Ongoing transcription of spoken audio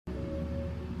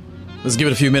Let's give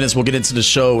it a few minutes. We'll get into the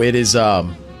show. It is this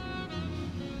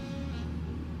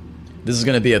is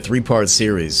going to be a 3-part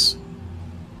series.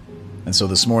 And so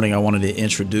this morning I wanted to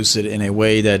introduce it in a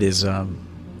way that is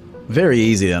very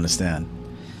easy to understand.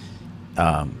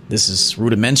 This is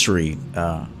rudimentary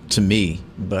to me,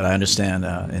 but I understand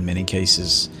in many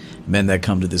cases men that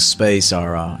come to this space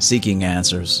are seeking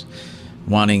answers,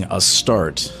 wanting a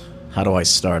start. How do I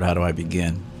start? How do I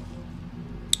begin?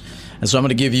 And so I'm going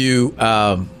to give you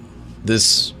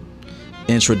this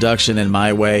introduction in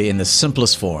my way in the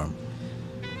simplest form.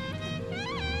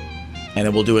 And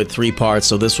it will do it 3 parts.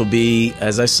 So this will be,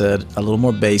 as I said, a little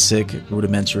more basic,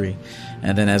 rudimentary.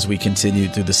 And then as we continue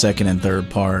through the second and third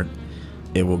part,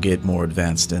 it will get more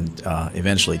advanced and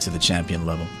eventually to the champion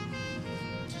level.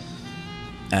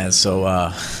 And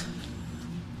so,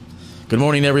 good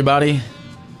morning, everybody.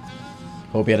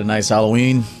 Hope you had a nice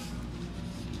Halloween.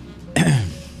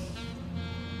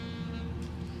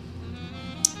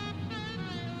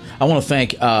 I want to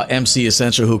thank MC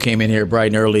Essential, who came in here bright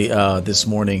and early this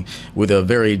morning with a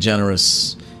very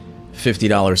generous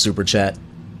 $50 super chat.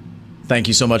 Thank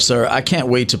you so much, sir. I can't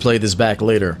wait to play this back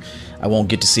later. I won't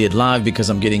get to see it live because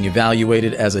I'm getting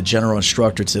evaluated as a general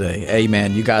instructor today. Hey,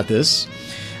 man, you got this.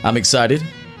 I'm excited,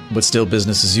 but still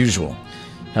business as usual.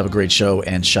 Have a great show,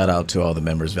 and shout out to all the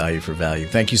members, Value for Value.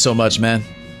 Thank you so much, man.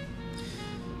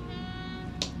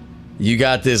 You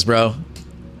got this, bro.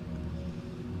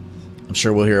 I'm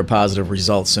sure we'll hear a positive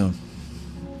result soon.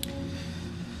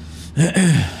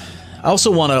 I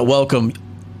also want to welcome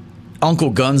Uncle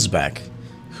Guns back,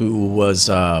 who was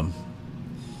had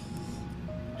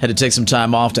to take some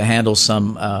time off to handle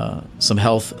some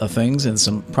health things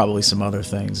and probably some other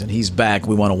things, and he's back.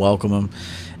 We want to welcome him.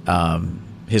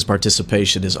 His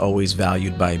participation is always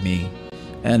valued by me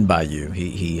and by you.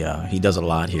 He does a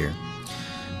lot here.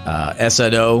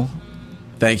 SNO,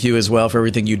 thank you as well for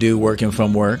everything you do working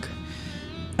from work.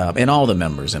 And all the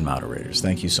members and moderators,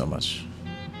 thank you so much.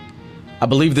 I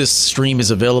believe this stream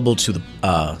is available to the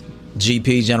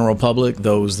GP, general public,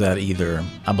 those that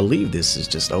I believe this is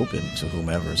just open to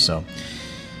whomever, so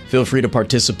feel free to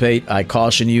participate. I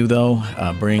caution you, though,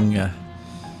 bring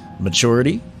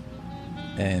maturity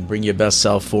and bring your best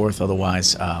self forth.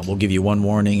 Otherwise, we'll give you one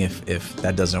warning. If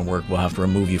that doesn't work, we'll have to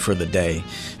remove you for the day.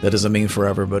 That doesn't mean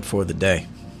forever, but for the day.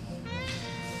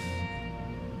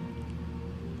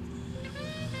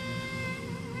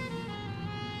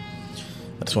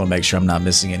 I just want to make sure I'm not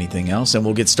missing anything else, and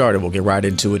we'll get started. We'll get right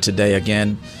into it today.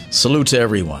 Again, salute to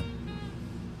everyone.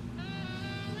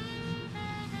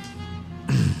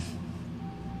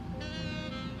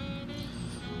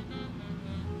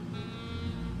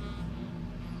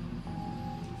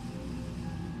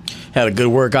 Had a good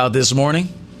workout this morning.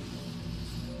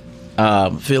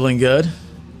 Feeling good.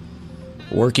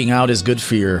 Working out is good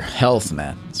for your health,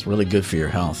 man. It's really good for your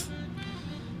health.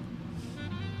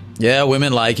 Yeah,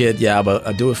 women like it. Yeah, but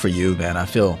I do it for you, man. I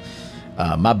feel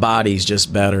my body's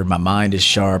just better. My mind is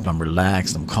sharp. I'm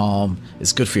relaxed. I'm calm.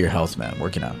 It's good for your health, man,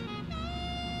 working out.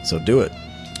 So do it.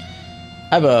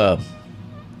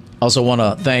 Also want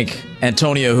to thank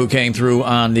Antonio, who came through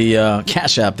on the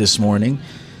Cash App this morning.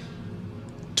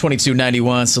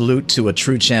 $22.91. Salute to a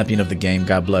true champion of the game.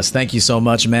 God bless. Thank you so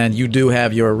much, man. You do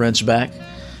have your wrench back.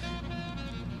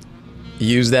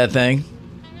 Use that thing.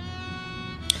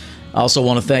 I also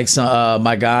want to thank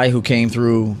my guy who came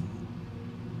through.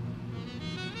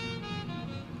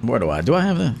 Where do I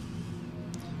have that?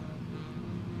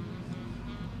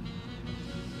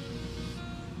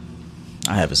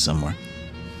 I have it somewhere.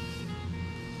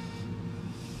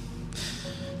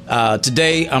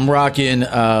 Today I'm rocking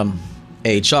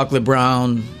a chocolate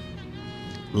brown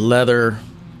leather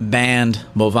band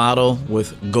Movado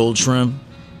with gold trim,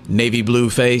 navy blue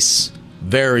face,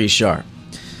 very sharp.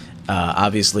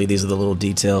 Obviously, these are the little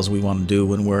details we want to do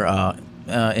when we're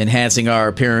enhancing our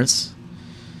appearance.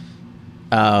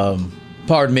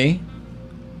 Pardon me.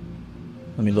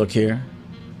 Let me look here.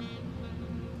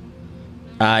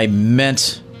 I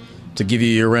meant to give you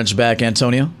your wrench back,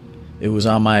 Antonio. It was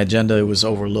on my agenda. It was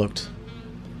overlooked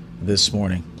this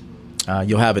morning.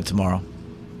 You'll have it tomorrow.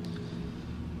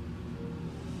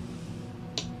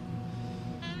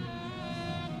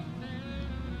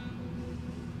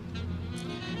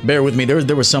 Bear with me.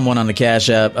 There was someone on the Cash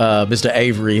App, Mr.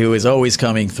 Avery, who is always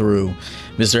coming through.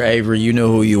 Mr. Avery, you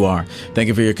know who you are. Thank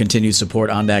you for your continued support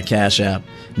on that Cash App.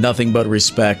 Nothing but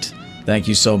respect. Thank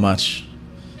you so much.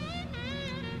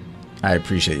 I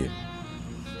appreciate you.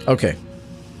 Okay.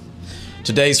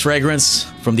 Today's fragrance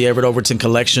from the Everett Overton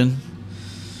collection,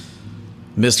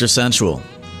 Mr. Sensual.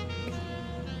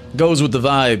 Goes with the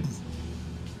vibe.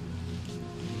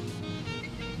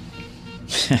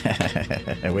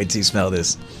 Wait till you smell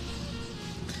this.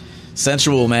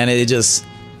 Sensual, man. It's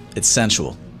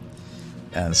sensual.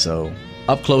 And so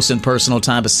up close and personal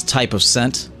type of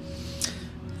scent.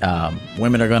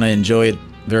 Women are going to enjoy it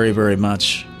very, very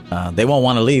much. They won't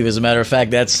want to leave. As a matter of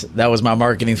fact, that was my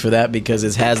marketing for that, because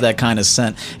it has that kind of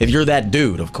scent. If you're that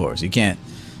dude, of course, you can't.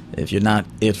 If you're not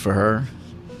it for her,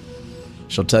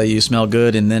 she'll tell you smell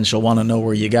good, and then she'll want to know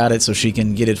where you got it so she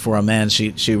can get it for a man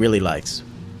she really likes.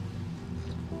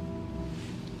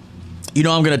 You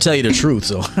know I'm going to tell you the truth,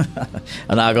 so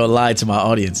I'm not going to lie to my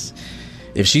audience.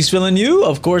 If she's feeling you,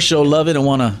 of course she'll love it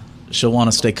and she'll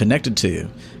want to stay connected to you,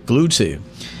 glued to you.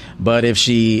 But if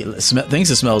she thinks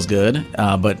it smells good,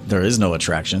 but there is no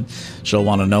attraction, she'll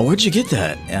want to know, where'd you get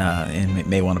that? And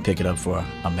may want to pick it up for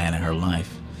a man in her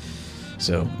life.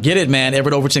 So get it, man.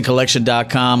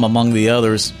 EverettOvertonCollection.com, among the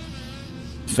others.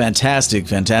 Fantastic,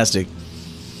 fantastic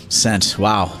scent.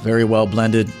 Wow. Very well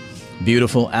blended.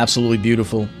 Beautiful. Absolutely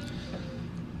beautiful.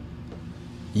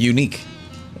 Unique.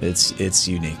 It's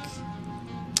unique.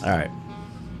 All right.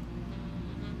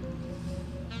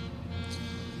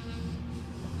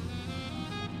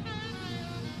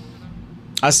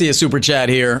 I see a super chat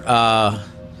here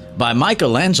by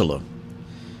Michelangelo,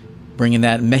 bringing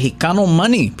that Mexicano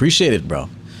money. Appreciate it, bro.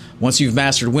 Once you've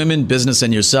mastered women, business,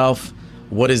 and yourself,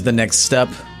 what is the next step?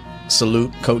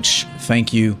 Salute, coach.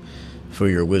 Thank you for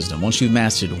your wisdom. Once you've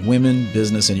mastered women,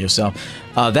 business, and yourself,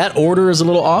 that order is a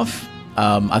little off.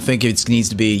 I think it needs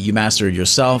to be you master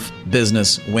yourself,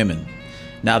 business, women.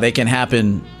 Now, they can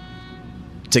happen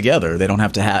together. They don't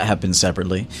have to happen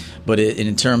separately. But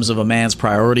in terms of a man's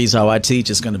priorities, how I teach,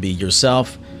 it's going to be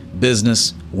yourself,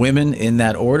 business, women, in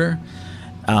that order.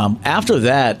 After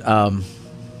that,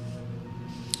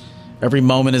 every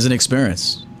moment is an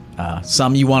experience.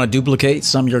 Some you want to duplicate,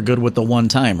 some you're good with the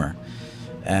one-timer.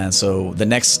 And so the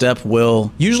next step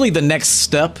usually the next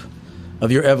step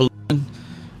of your evolution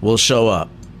will show up,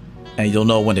 and you'll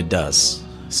know when it does.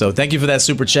 So thank you for that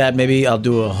super chat. Maybe I'll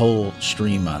do a whole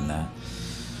stream on that.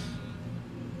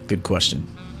 Good question.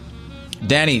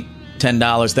 Danny,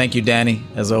 $10. Thank you, Danny,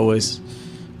 as always.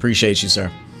 Appreciate you,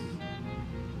 sir.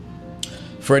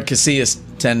 Fred Casillas,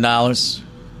 $10.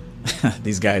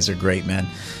 These guys are great, man.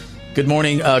 Good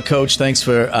morning, Coach. Thanks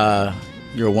for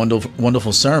your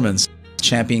wonderful sermons.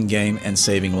 Champion game and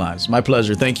saving lives. My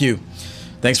pleasure. Thank you.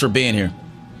 Thanks for being here.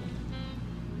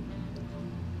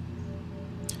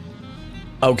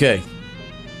 Okay.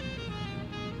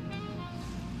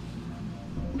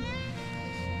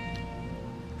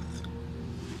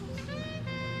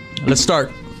 Let's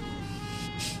start.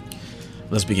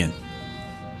 Let's begin.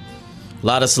 A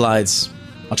lot of slides.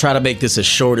 I'll try to make this as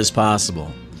short as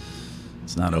possible.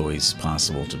 It's not always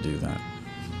possible to do that.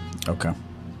 Okay.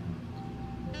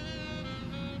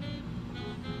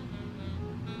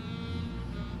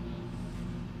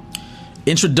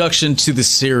 Introduction to the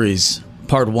series,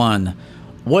 part 1.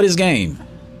 What is game?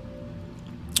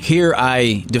 Here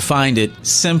I defined it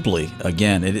simply.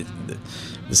 Again,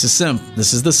 this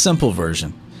is the simple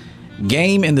version.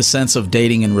 Game, in the sense of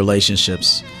dating and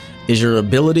relationships, is your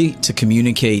ability to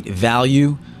communicate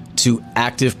value to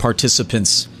active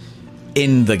participants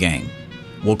in the game.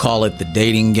 We'll call it the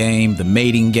dating game, the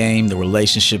mating game, the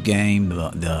relationship game,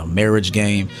 the marriage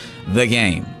game, the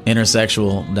game,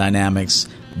 intersexual dynamics,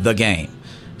 the game.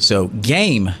 So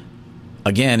game,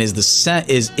 again, is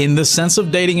in the sense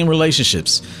of dating and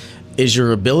relationships, is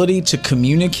your ability to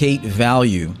communicate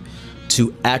value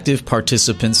to active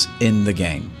participants in the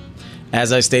game.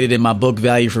 As I stated in my book,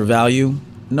 Value for Value,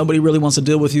 nobody really wants to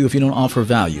deal with you if you don't offer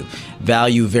value.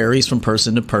 Value varies from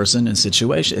person to person and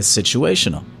situation. It's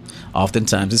situational.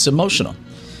 Oftentimes it's emotional.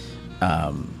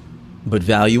 But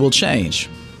value will change.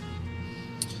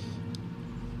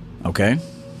 Okay?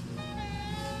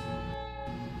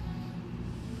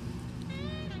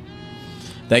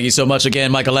 Thank you so much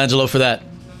again, Michelangelo, for that.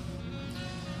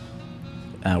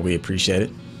 We appreciate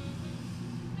it.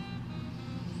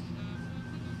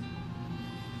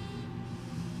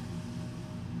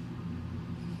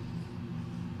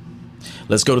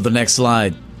 Let's go to the next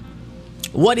slide.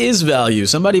 What is value?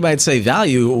 Somebody might say,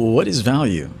 value? What is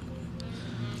value?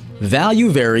 Value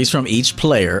varies from each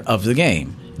player of the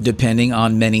game, depending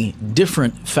on many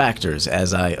different factors,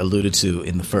 as I alluded to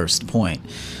in the first point.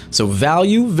 So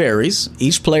value varies.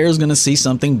 Each player is going to see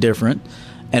something different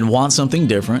and want something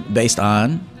different based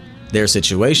on their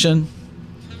situation,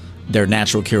 their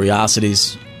natural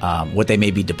curiosities, what they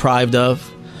may be deprived of.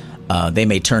 They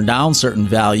may turn down certain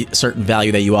value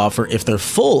that you offer if they're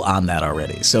full on that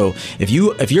already. So if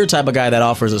you're a type of guy that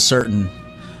offers a certain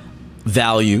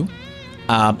value,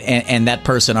 and that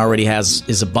person already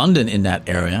is abundant in that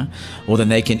area, well, then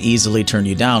they can easily turn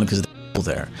you down because they're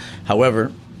there.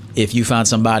 However, if you find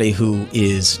somebody who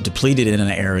is depleted in an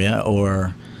area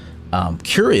or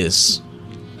curious,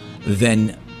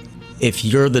 then if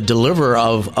you're the deliverer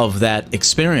of that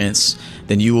experience,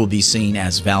 then you will be seen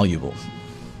as valuable.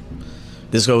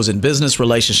 This goes in business,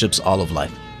 relationships, all of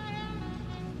life.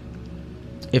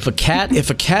 If a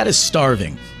cat is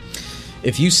starving,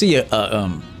 if you see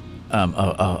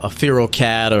a feral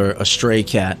cat or a stray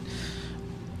cat,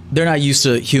 they're not used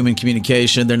to human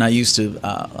communication. They're not used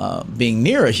to being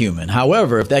near a human.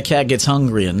 However, if that cat gets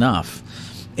hungry enough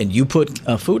and you put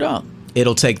food out,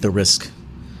 it'll take the risk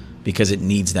because it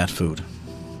needs that food.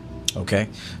 Okay?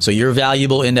 So you're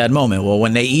valuable in that moment. Well,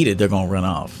 when they eat it, they're going to run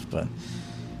off. But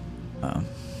I've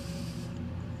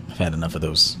had enough of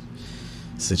those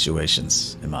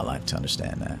situations in my life to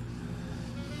understand that.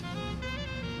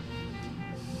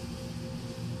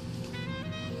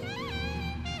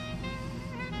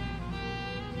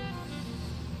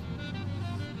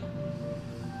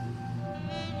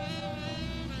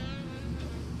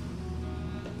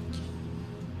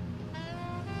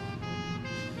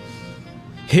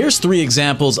 Here's 3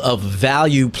 examples of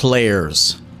value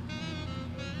players.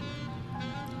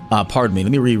 Pardon me,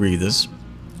 let me reread this.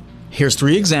 Here's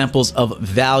 3 examples of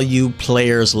value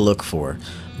players look for.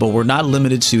 But we're not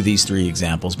limited to these 3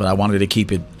 examples, but I wanted to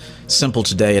keep it simple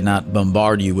today and not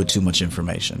bombard you with too much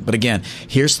information. But again,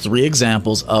 here's 3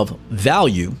 examples of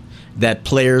value that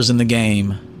players in the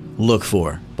game look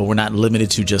for. But we're not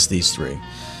limited to just these 3.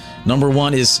 Number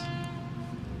 1 is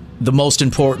the most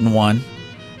important one.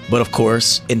 But of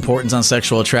course, importance on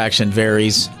sexual attraction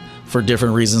varies for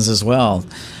different reasons as well.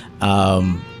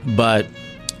 But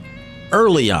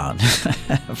early on,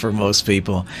 for most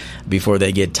people, before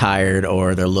they get tired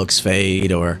or their looks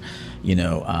fade or,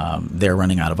 they're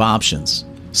running out of options.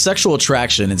 Sexual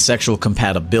attraction and sexual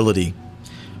compatibility,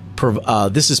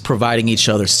 this is providing each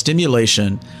other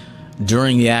stimulation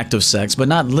during the act of sex, but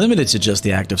not limited to just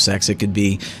the act of sex. It could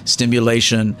be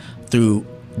stimulation through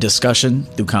discussion,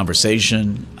 through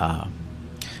conversation,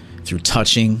 through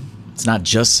touching. It's not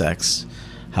just sex.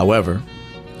 However,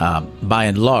 by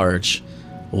and large,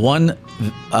 one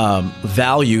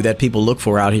value that people look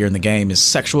for out here in the game is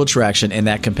sexual attraction and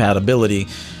that compatibility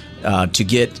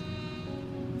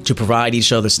to provide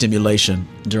each other stimulation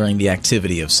during the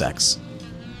activity of sex.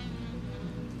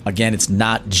 Again, it's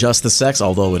not just the sex,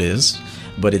 although it is,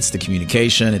 but it's the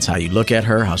communication. It's how you look at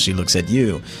her, how she looks at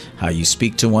you, how you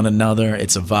speak to one another.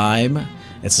 It's a vibe.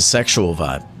 It's a sexual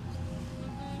vibe.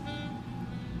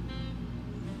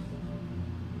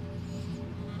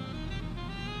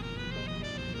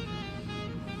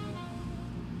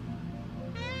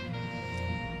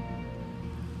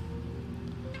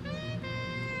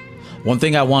 One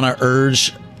thing I want to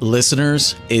urge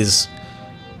listeners is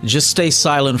just stay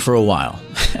silent for a while.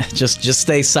 just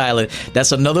stay silent.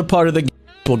 That's another part of the game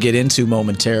we'll get into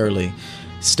momentarily.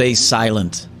 Stay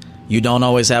silent. You don't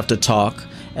always have to talk.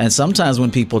 And sometimes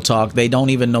when people talk, they don't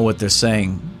even know what they're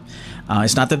saying.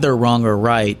 It's not that they're wrong or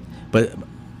right, but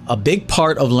a big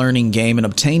part of learning game and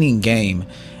obtaining game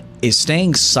is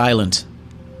staying silent,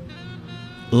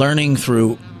 learning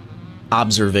through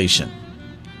observation.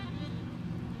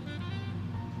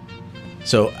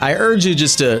 So I urge you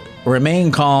just to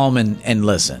remain calm and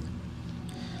listen.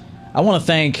 I want to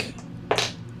thank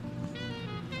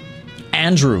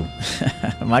Andrew,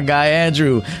 my guy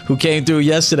Andrew, who came through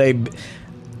yesterday,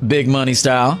 big money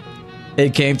style.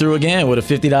 It came through again with a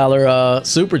 $50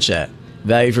 super chat.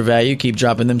 Value for value. Keep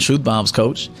dropping them truth bombs,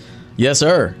 coach. Yes,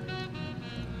 sir.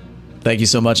 Thank you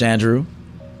so much, Andrew,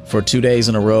 for 2 days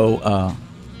in a row.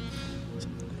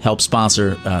 Help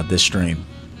sponsor this stream.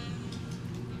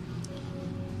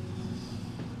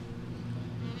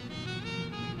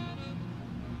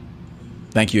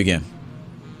 Thank you again.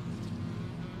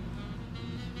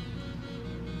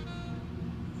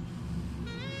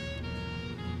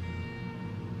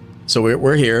 So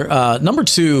we're here. Number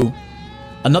 2,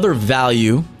 another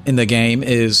value in the game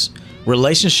is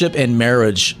relationship and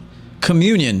marriage,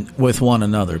 communion with one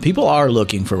another. People are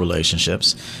looking for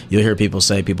relationships. You'll hear people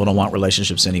say people don't want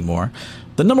relationships anymore.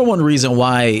 The number one reason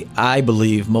why I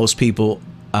believe most people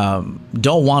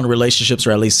don't want relationships,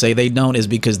 or at least say they don't, is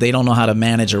because they don't know how to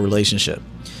manage a relationship.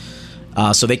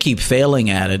 So they keep failing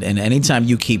at it. And anytime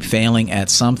you keep failing at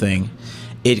something,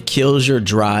 it kills your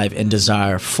drive and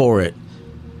desire for it.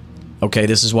 Okay,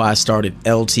 this is why I started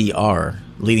LTR,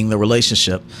 leading the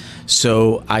relationship,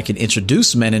 so I can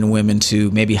introduce men and women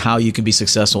to maybe how you can be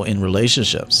successful in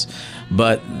relationships.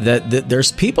 But that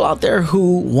there's people out there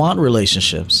who want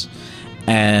relationships,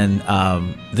 And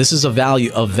this is a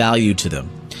value to them.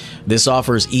 This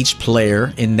offers each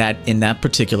player in that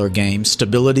particular game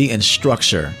stability and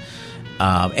structure,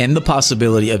 and the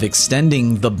possibility of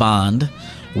extending the bond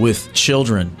with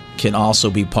children can also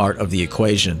be part of the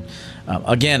equation.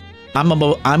 Again, I'm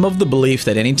of the belief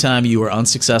that anytime you are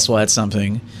unsuccessful at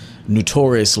something,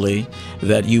 notoriously,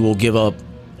 that you will give up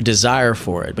desire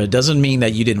for it. But it doesn't mean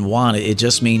that you didn't want it. It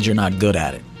just means you're not good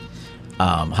at it.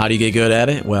 How do you get good at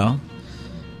it? Well,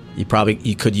 you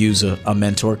could use a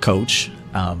mentor, coach.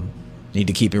 Need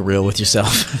to keep it real with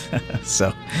yourself.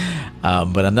 So,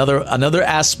 but another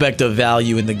aspect of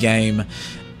value in the game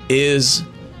is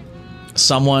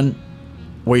someone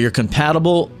where you're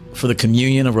compatible for the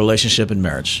communion of relationship and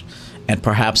marriage, and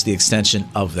perhaps the extension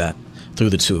of that through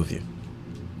the two of you.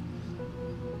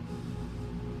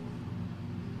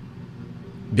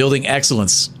 Building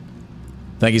excellence.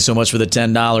 Thank you so much for the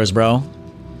 $10, bro.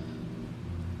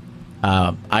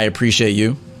 I appreciate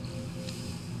you.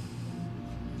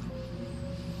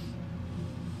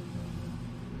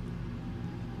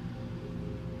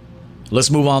 Let's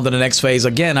move on to the next phase.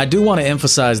 Again, I do want to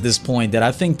emphasize this point that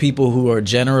I think people who are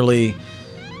generally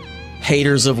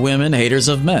haters of women, haters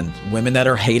of men, women that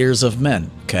are haters of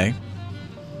men, okay?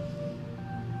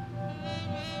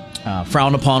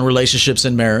 Frown upon relationships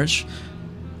and marriage.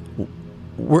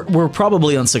 We're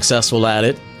probably unsuccessful at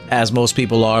it, as most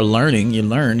people are learning.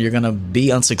 You're going to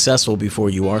be unsuccessful before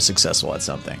you are successful at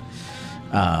something.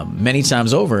 Many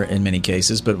times over in many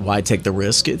cases, but why take the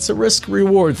risk? It's a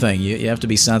risk-reward thing. You have to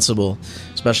be sensible,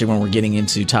 especially when we're getting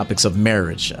into topics of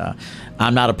marriage.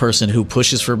 I'm not a person who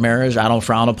pushes for marriage. I don't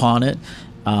frown upon it.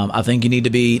 I think you need to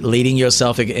be leading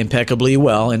yourself impeccably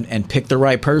well and pick the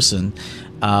right person.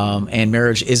 And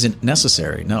marriage isn't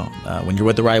necessary. No. When you're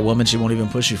with the right woman, she won't even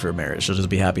push you for marriage. She'll just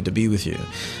be happy to be with you.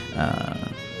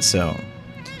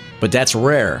 But that's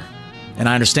rare. And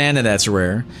I understand that that's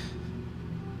rare.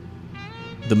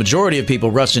 The majority of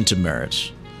people rush into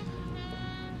marriage.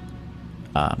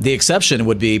 The exception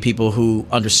would be people who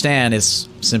understand it's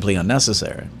simply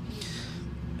unnecessary.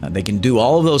 They can do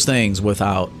all of those things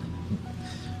without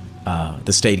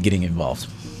the state getting involved.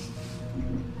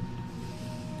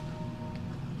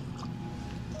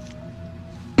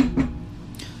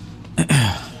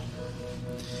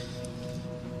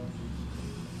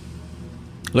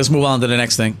 Let's move on to the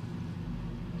next thing.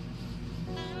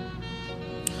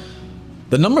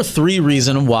 The number 3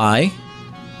 reason why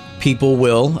people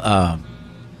will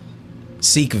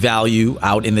seek value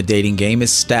out in the dating game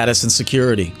is status and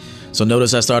security. So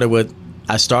notice I started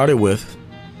with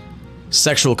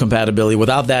sexual compatibility.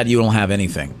 Without that, you don't have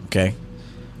anything, okay?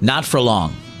 Not for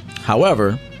long.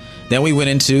 However, then we went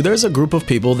into, there's a group of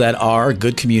people that are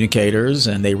good communicators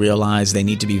and they realize they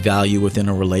need to be valued within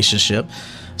a relationship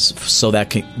so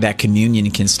that that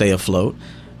communion can stay afloat.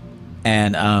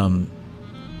 And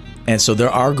so there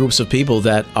are groups of people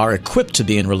that are equipped to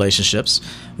be in relationships.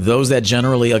 Those that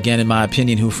generally, again, in my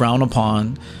opinion, who frown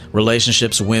upon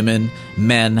relationships, women,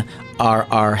 men,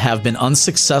 have been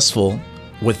unsuccessful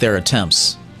with their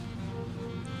attempts.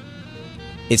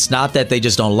 It's not that they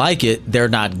just don't like it, they're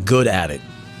not good at it.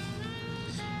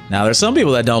 Now, there's some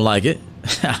people that don't like it.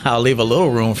 I'll leave a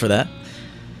little room for that.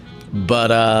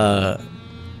 But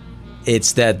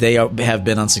it's that they have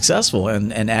been unsuccessful.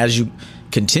 And as you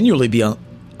continually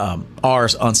are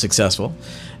unsuccessful,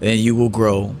 then you will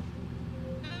grow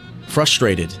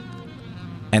frustrated,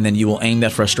 and then you will aim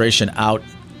that frustration out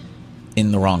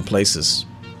in the wrong places.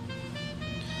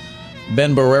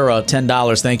 Ben Barrera,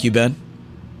 $10. Thank you, Ben.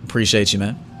 Appreciate you,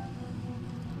 man.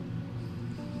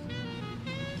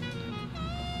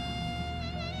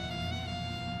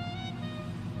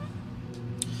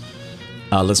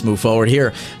 Let's move forward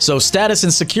here. So status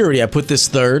and security, I put this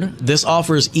third. This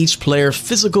offers each player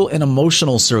physical and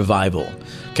emotional survival.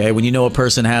 Okay, when you know a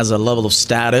person has a level of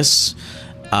status,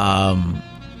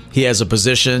 he has a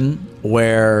position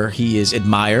where he is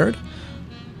admired.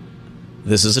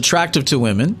 This is attractive to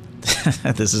women.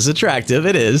 This is attractive,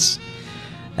 it is.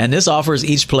 And this offers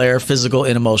each player physical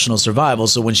and emotional survival.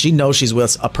 So when she knows she's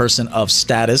with a person of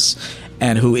status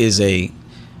and who is a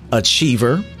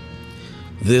achiever,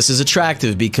 this is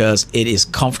attractive because it is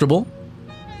comfortable,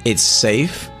 it's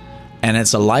safe, and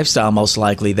it's a lifestyle most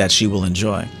likely that she will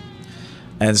enjoy.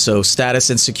 And so status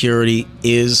and security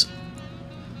is,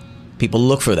 people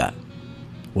look for that.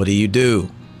 What do you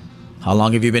do? How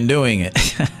long have you been doing it?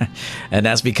 And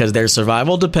that's because their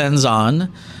survival depends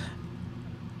on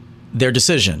their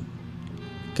decision.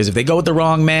 Because if they go with the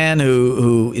wrong man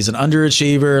who is an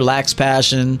underachiever, lacks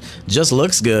passion, just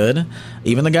looks good,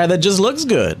 even the guy that just looks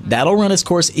good, that'll run its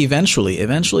course eventually.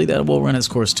 Eventually, that will run its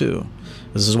course too.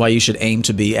 This is why you should aim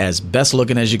to be as best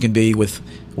looking as you can be with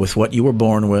what you were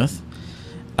born with.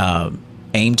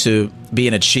 Aim to be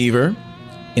an achiever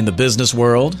in the business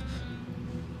world.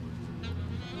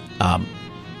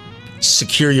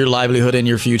 Secure your livelihood in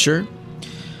your future.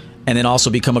 And then also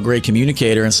become a great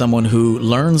communicator and someone who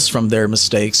learns from their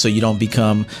mistakes so you don't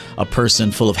become a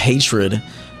person full of hatred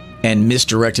and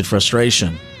misdirected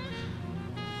frustration.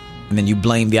 And then you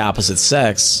blame the opposite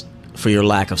sex for your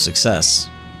lack of success.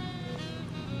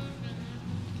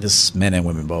 This is men and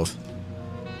women both.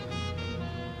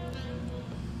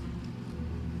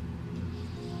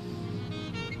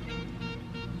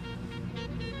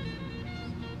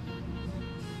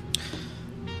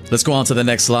 Let's go on to the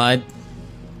next slide.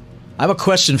 I have a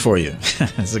question for you.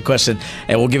 It's a question,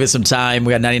 and we'll give it some time.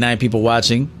 We got 99 people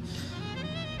watching.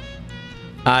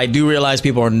 I do realize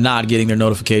people are not getting their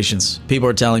notifications. People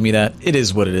are telling me that. It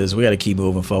is what it is. We got to keep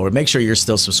moving forward. Make sure you're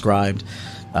still subscribed.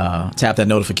 Tap that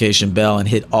notification bell and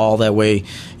hit all. That way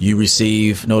you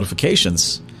receive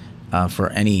notifications for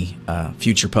any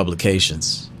future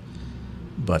publications.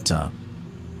 But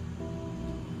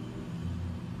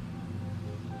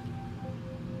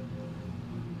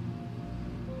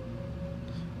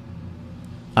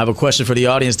I have a question for the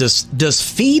audience. Does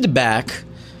feedback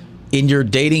in your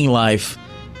dating life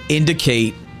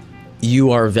indicate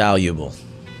you are valuable?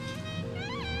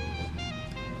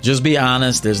 Just be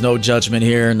honest. There's no judgment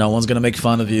here. No one's going to make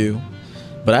fun of you.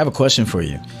 But I have a question for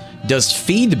you. Does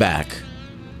feedback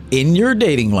in your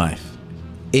dating life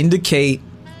indicate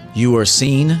you are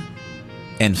seen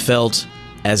and felt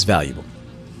as valuable?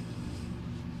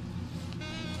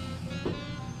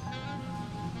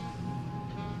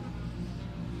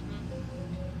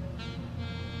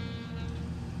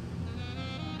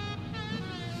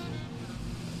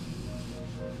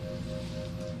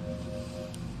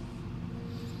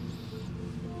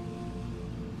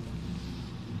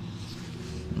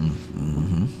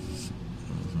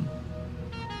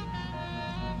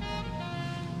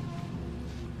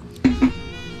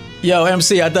 Yo,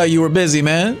 MC, I thought you were busy,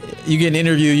 man. You get an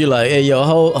interview, you're like, hey, yo,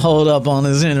 hold up on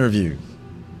this interview.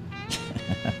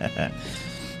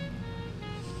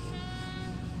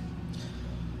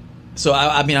 So,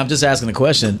 I mean, I'm just asking the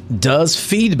question. Does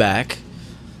feedback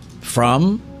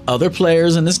from other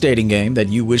players in this dating game that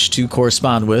you wish to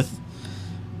correspond with,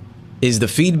 is the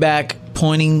feedback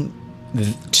pointing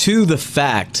to the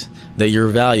fact that you're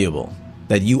valuable,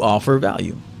 that you offer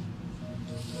value?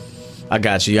 I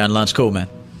got you. You're on lunch. Cool, man.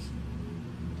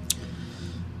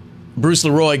 Bruce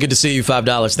Leroy, good to see you.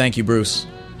 $5. Thank you, Bruce.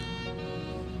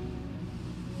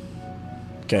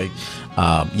 Okay.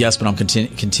 Yes, but I'm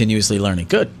continuously learning.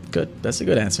 Good. That's a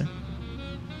good answer.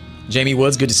 Jamie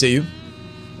Woods, good to see you.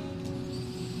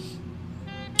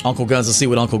 Uncle Guns, let's see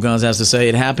what Uncle Guns has to say.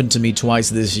 It happened to me twice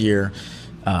this year.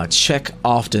 Check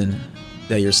often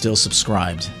that you're still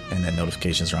subscribed and that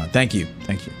notifications are on. Thank you.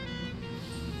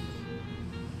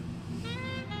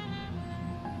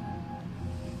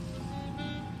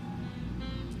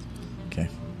 Okay.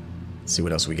 Let's see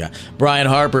what else we got. Brian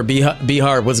Harper, B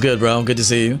Harp, what's good, bro? Good to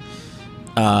see you.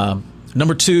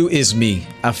 Number 2 is me.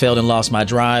 I failed and lost my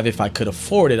drive. If I could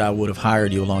afford it, I would have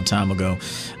hired you a long time ago.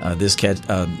 This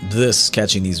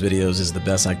catching these videos is the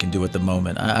best I can do at the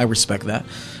moment. I respect that.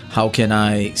 How can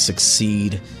I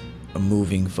succeed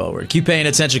moving forward? Keep paying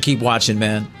attention. Keep watching,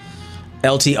 man.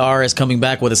 LTR is coming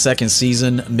back with a second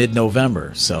season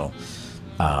mid-November. So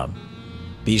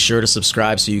be sure to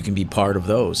subscribe so you can be part of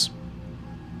those.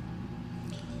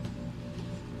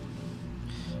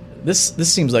 This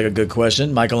seems like a good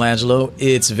question, Michelangelo.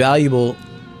 It's valuable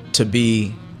to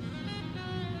be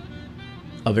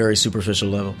a very superficial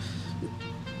level.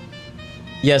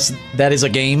 Yes, that is a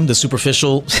game, the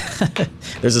superficial.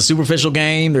 There's a superficial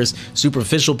game, there's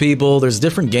superficial people, there's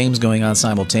different games going on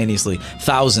simultaneously.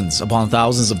 Thousands upon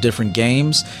thousands of different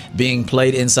games being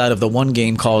played inside of the one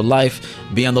game called life.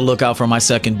 Be on the lookout for my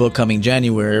second book coming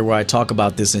January where I talk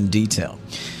about this in detail.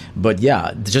 But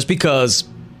yeah, just because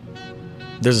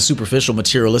there's a superficial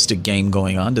materialistic game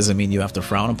going on doesn't mean you have to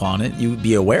frown upon it. You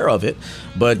be aware of it,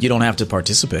 but you don't have to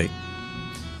participate.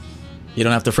 You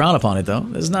don't have to frown upon it, though.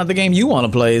 This is not the game you want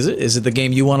to play, is it? Is it the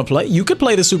game you want to play? You could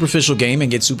play the superficial game and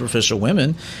get superficial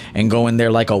women and go in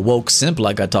there like a woke simp,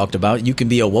 like I talked about. You can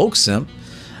be a woke simp,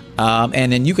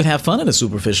 and then you can have fun in a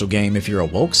superficial game if you're a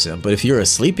woke simp. But if you're a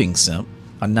sleeping simp,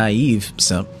 a naive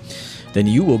simp, then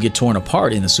you will get torn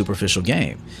apart in the superficial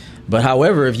game. But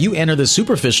however, if you enter the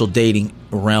superficial dating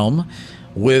realm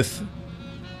with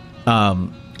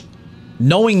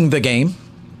knowing the game,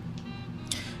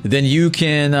 then you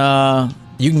can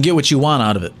get what you want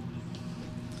out of it.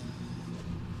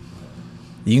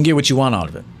 You can get what you want out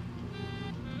of it.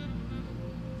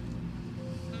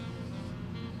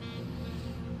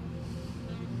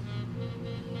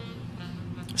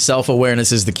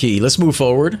 Self-awareness is the key. Let's move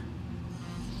forward.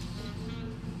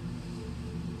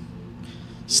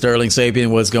 Sterling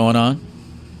Sapien, what's going on?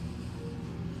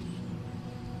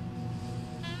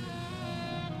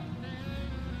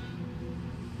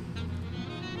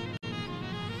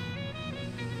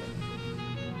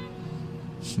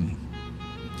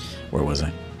 Where was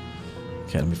I?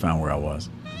 Okay, let me find where I was.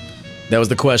 That was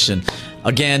the question.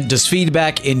 Again, does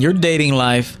feedback in your dating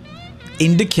life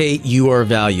indicate you are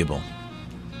valuable?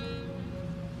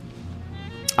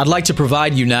 I'd like to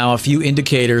provide you now a few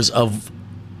indicators of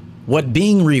what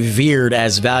being revered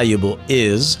as valuable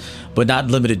is, but not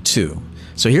limited to.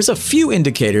 So here's a few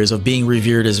indicators of being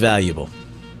revered as valuable.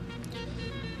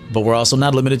 But we're also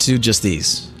not limited to just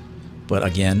these. But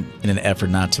again, in an effort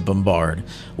not to bombard,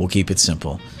 we'll keep it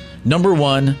simple. Number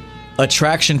one,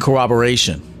 attraction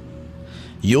corroboration.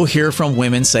 You'll hear from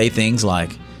women say things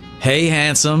like, "Hey,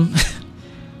 handsome,"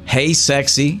 "Hey,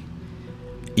 sexy,"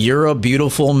 "You're a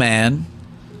beautiful man,"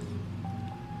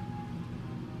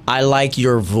 "I like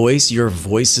your voice. Your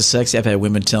voice is sexy." I've had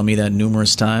women tell me that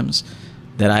numerous times,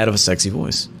 that I had a sexy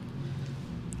voice.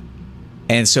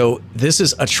 And so this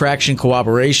is attraction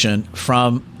corroboration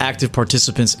from active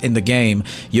participants in the game.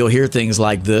 You'll hear things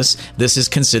like this. This is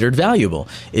considered valuable.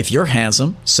 If you're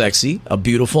handsome, sexy, a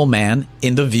beautiful man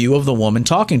in the view of the woman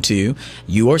talking to you,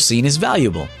 you are seen as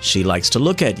valuable. She likes to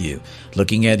look at you.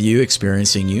 Looking at you,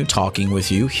 experiencing you, talking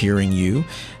with you, hearing you,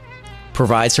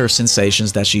 provides her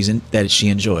sensations that she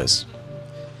enjoys.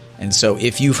 And so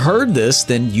if you've heard this,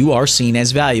 then you are seen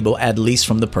as valuable, at least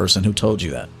from the person who told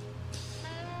you that.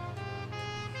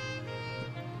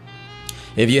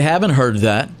 If you haven't heard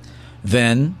that,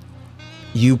 then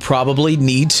you probably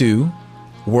need to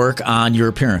work on your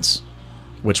appearance,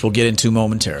 which we'll get into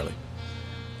momentarily,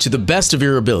 to the best of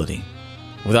your ability,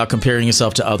 without comparing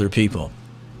yourself to other people.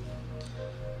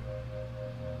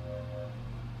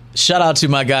 Shout out to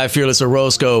my guy, Fearless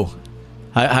Orozco.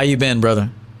 How you been,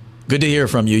 brother? Good to hear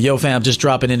from you. Yo, fam, just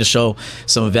dropping in to show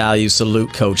some value.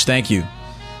 Salute, coach. Thank you.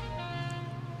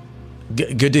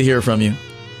 Good to hear from you.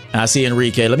 I see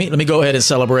Enrique. Let me go ahead and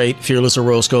celebrate Fearless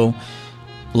Orozco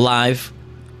live.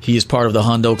 He is part of the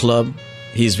Hundo Club.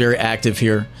 He is very active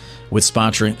here with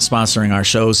sponsoring our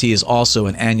shows. He is also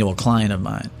an annual client of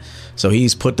mine. So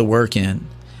he's put the work in,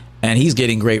 and he's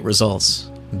getting great results.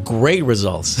 Great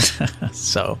results.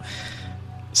 So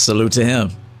salute to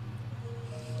him.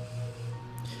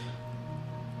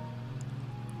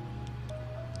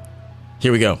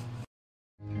 Here we go.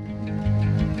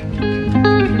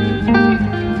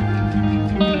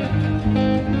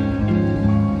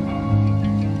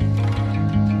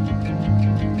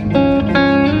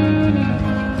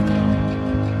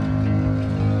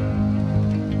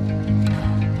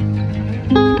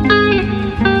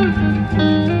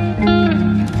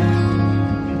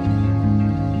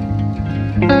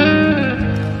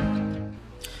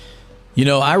 You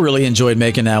know, I really enjoyed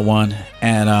making that one,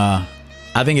 and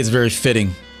I think it's very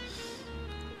fitting.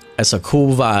 It's a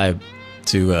cool vibe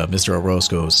to Mr.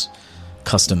 Orozco's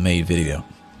custom-made video.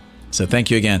 So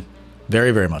thank you again, very,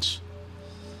 very much.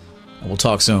 And we'll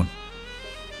talk soon.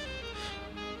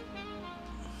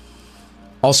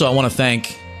 Also, I want to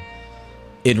thank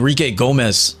Enrique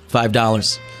Gomez,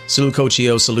 $5. Salute Coach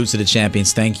EO, salute to the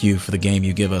champions. Thank you for the game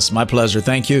you give us. My pleasure.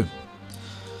 Thank you.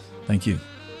 Thank you.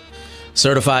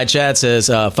 Certified Chad says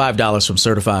 $5 from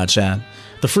Certified Chad.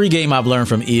 The free game I've learned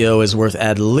from EO is worth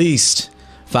at least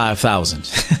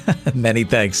 $5,000. Many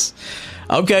thanks.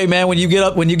 Okay, man. When you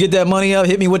get that money up,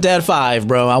 hit me with that $5,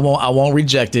 bro. I won't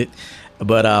reject it.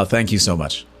 But thank you so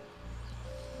much.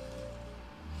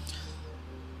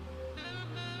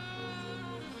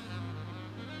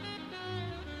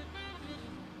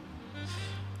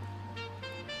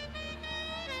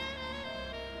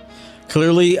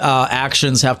 Clearly,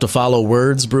 actions have to follow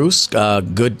words, Bruce.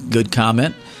 Good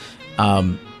comment.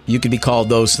 You could be called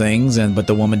those things, but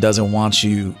the woman doesn't want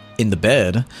you in the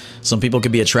bed. Some people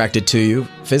could be attracted to you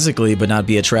physically, but not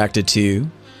be attracted to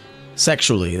you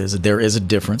sexually. There is a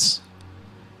difference.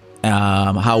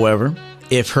 However,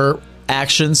 if her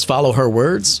actions follow her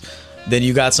words, then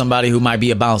you got somebody who might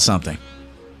be about something.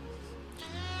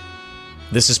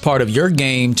 This is part of your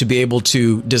game to be able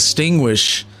to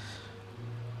distinguish.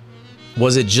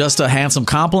 Was it just a handsome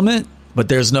compliment, but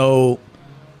there's no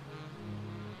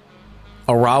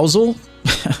arousal?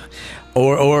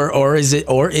 or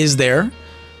is there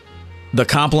the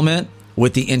compliment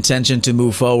with the intention to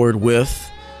move forward with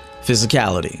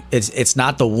physicality. It's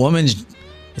not the woman's.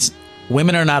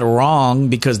 Women are not wrong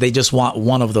because they just want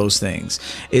one of those things.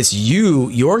 It's you.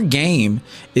 Your game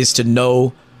is to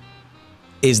know,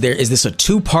 is this a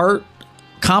 2-part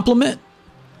compliment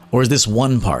or is this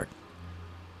one part?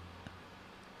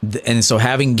 And so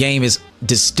having game is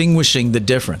distinguishing the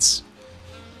difference.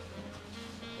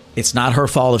 It's not her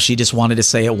fault if she just wanted to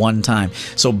say it one time.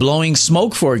 So blowing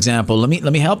smoke, for example, let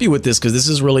me help you with this because this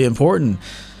is really important.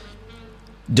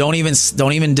 Don't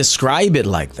even describe it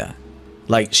like that.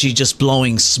 Like she's just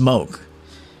blowing smoke.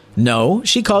 No,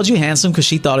 she called you handsome because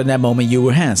she thought in that moment you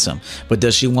were handsome. But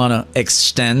does she want to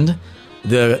extend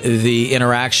the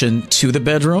interaction to the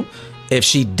bedroom? If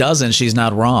she doesn't, she's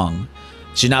not wrong.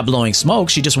 She's not blowing smoke.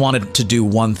 She just wanted to do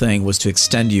one thing, was to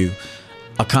extend you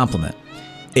a compliment.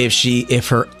 If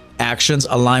her actions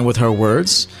align with her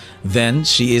words, then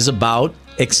she is about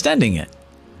extending it.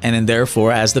 And then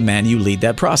therefore, as the man, you lead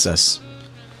that process.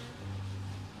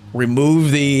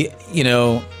 Remove the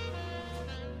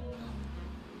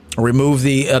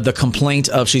complaint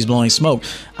of she's blowing smoke.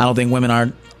 I don't think women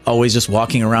are always just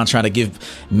walking around trying to give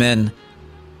men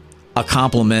a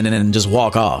compliment and then just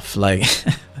walk off. Like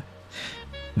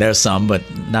there's some, but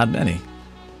not many.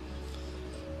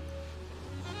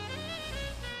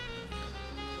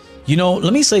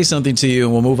 Let me say something to you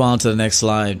and we'll move on to the next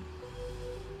slide.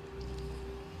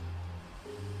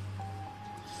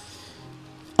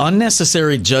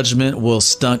 Unnecessary judgment will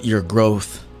stunt your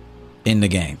growth in the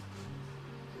game.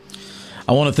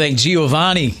 I want to thank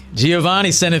Giovanni.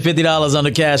 Giovanni sending $50 on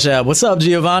the Cash App. What's up,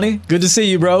 Giovanni? Good to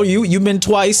see you, bro. You've been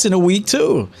twice in a week,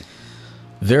 too.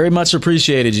 Very much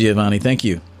appreciated, Giovanni. Thank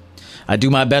you. I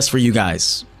do my best for you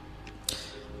guys.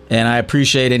 And I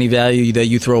appreciate any value that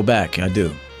you throw back. I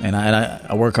do. And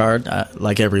I work hard,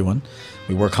 like everyone.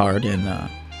 We work hard, and,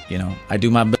 I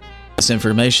do my best.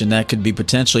 Information that could be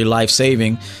potentially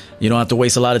life-saving. You don't have to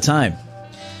waste a lot of time.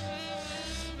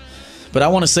 But I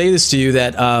want to say this to you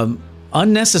that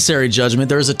unnecessary judgment,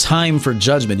 there's a time for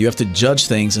judgment. You have to judge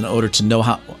things in order to know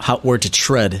where to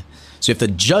tread. So you have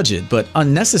to judge it. But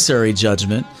unnecessary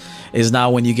judgment is now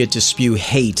when you get to spew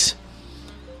hate.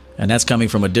 And that's coming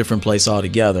from a different place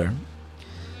altogether.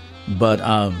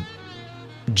 But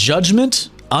judgment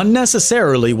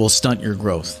unnecessarily will stunt your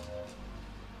growth.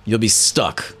 You'll be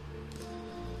stuck.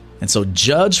 And so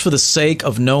judge for the sake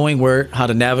of knowing how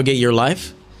to navigate your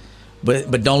life,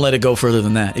 but don't let it go further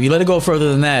than that. If you let it go further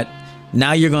than that,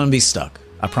 now you're going to be stuck.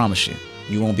 I promise you.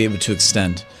 You won't be able to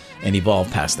extend and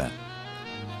evolve past that.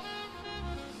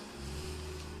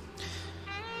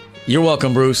 You're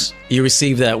welcome, Bruce. You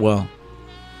received that well.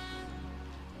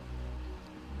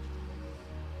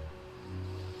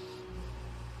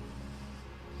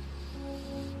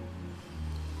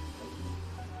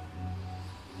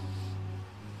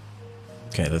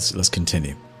 Okay, let's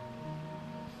continue.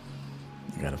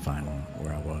 I gotta find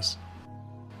where I was.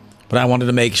 But I wanted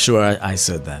to make sure I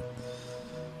said that.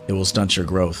 It will stunt your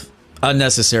growth.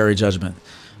 Unnecessary judgment.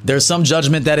 There's some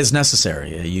judgment that is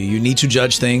necessary. You need to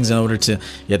judge things in order to...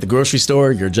 You're at the grocery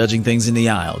store, you're judging things in the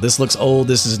aisle. This looks old,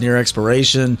 this is near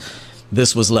expiration,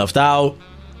 this was left out.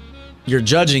 You're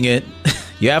judging it.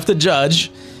 You have to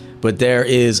judge, but there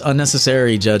is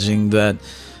unnecessary judging that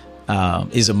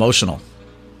is emotional.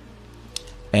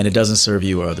 And it doesn't serve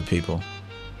you or other people.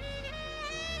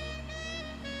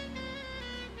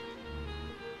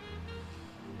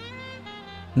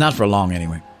 Not for long,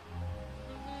 anyway.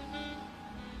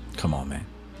 Come on, man.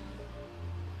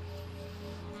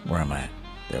 Where am I at?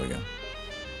 There we go.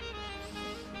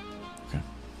 Okay.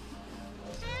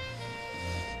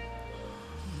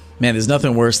 Man, there's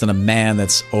nothing worse than a man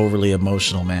that's overly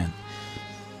emotional, man.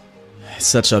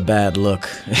 Such a bad look.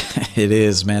 It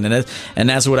is, man. And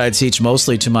that's what I teach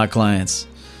mostly to my clients.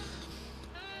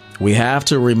 We have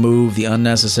to remove the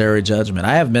unnecessary judgment.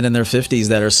 I have men in their 50s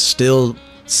that are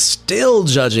still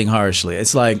judging harshly.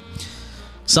 It's like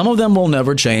some of them will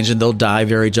never change and they'll die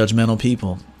very judgmental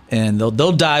people. And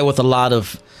they'll die with a lot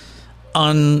of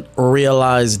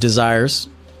unrealized desires.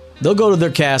 They'll go to their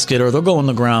casket or they'll go in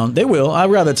the ground. They will. I'd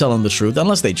rather tell them the truth,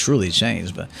 unless they truly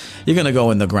change. But you're going to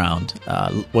go in the ground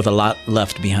with a lot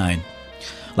left behind.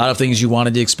 A lot of things you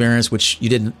wanted to experience, which you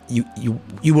didn't. You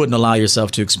wouldn't allow yourself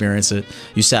to experience it.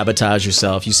 You sabotage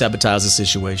yourself. You sabotage the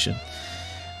situation.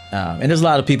 And there's a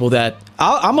lot of people that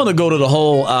I'm going to go to the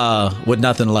hole with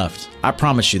nothing left. I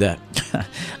promise you that.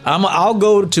 I'll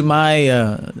go to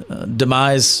my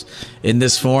demise in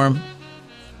this form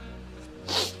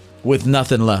with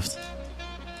nothing left.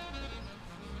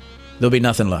 There'll be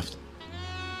nothing left.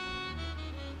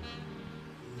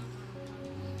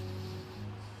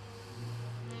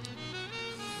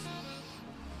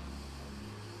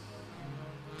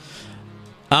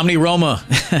 Omni Roma,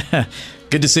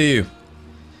 good to see you.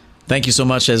 Thank you so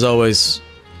much, as always.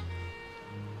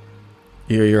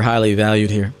 You're highly valued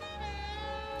here.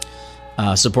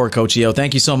 Support Coach EO.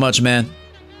 Thank you so much, man.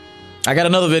 I got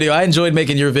another video. I enjoyed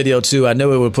making your video too. I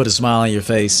knew it would put a smile on your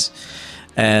face.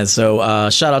 And so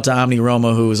shout out to Omni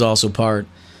Roma, who is also part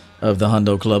of the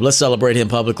Hundo Club. Let's celebrate him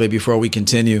publicly before we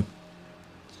continue.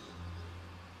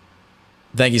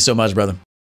 Thank you so much, brother.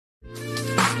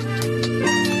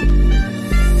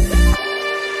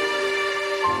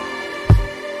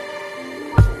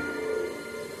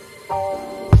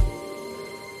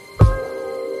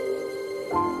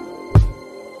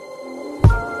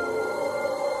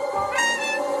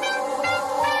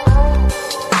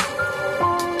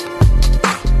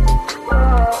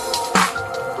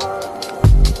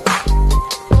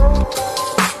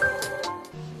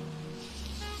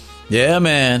 Yeah,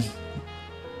 man.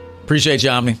 Appreciate you,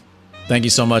 Omni. Thank you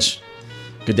so much.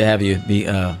 Good to have you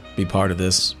be part of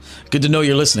this. Good to know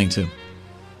you're listening too.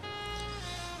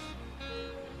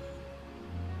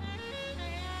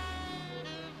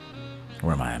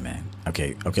 Where am I at, man?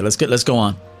 Okay, let's go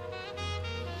on.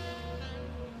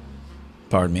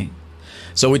 Pardon me.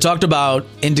 So we talked about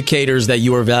indicators that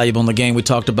you are valuable in the game. We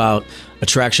talked about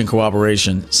attraction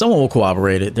corroboration. Someone will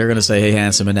corroborate it. They're going to say, hey,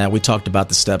 handsome, and that. We talked about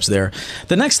the steps there.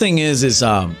 The next thing is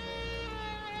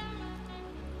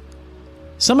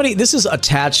somebody, this is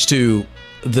attached to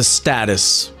the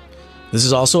status. This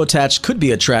is also could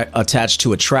be attached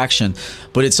to attraction,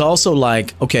 but it's also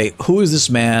like, okay, who is this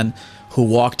man who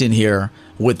walked in here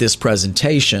with this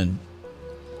presentation?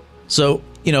 So,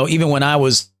 even when I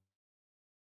was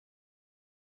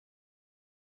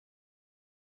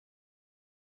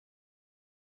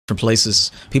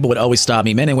places, people would always stop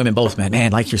me, men and women both,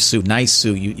 man, like your suit, nice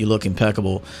suit, you look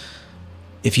impeccable.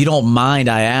 If you don't mind,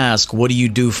 I ask, what do you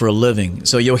do for a living?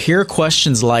 So you'll hear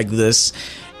questions like this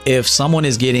if someone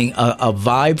is getting a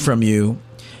vibe from you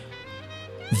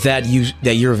that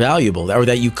you're valuable, or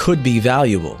that you could be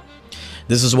valuable.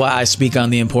 This is why I speak on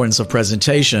the importance of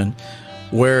presentation,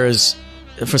 whereas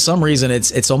for some reason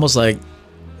it's almost like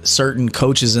certain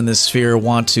coaches in this sphere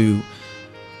want to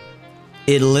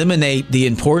eliminate the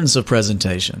importance of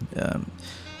presentation.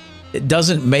 It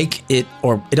doesn't make it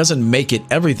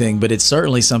everything, but it's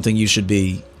certainly something you should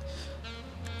be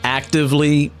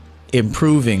actively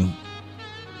improving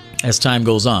as time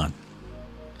goes on.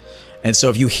 And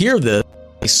so if you hear this,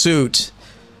 a suit,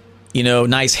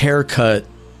 nice haircut,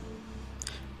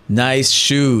 nice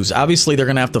shoes, obviously they're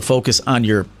going to have to focus on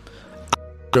your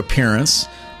appearance,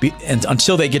 and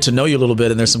until they get to know you a little bit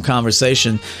and there's some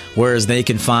conversation, whereas they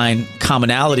can find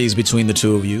commonalities between the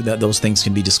two of you, that those things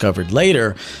can be discovered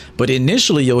later. But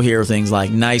initially you'll hear things like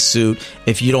nice suit.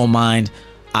 If you don't mind,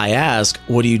 I ask,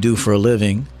 what do you do for a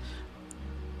living?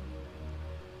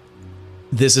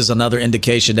 This is another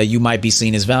indication that you might be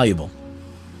seen as valuable.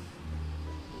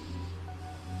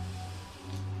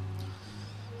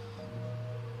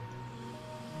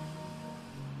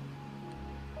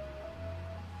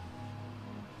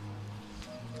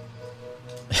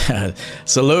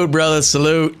 Salute, brother.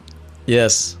 Salute.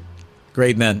 Yes.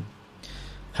 Great men.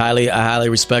 I highly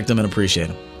respect them and appreciate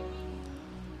them.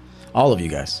 All of you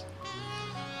guys.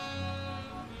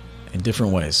 In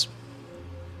different ways.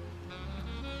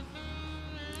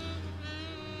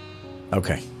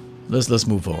 Okay. Let's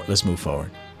move forward. Let's move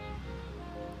forward.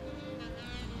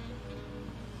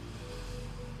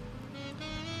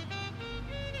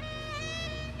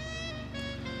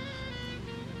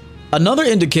 Another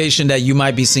indication that you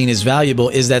might be seen as valuable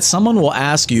is that someone will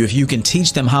ask you if you can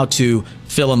teach them how to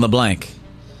fill in the blank.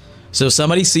 So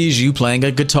somebody sees you playing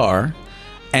a guitar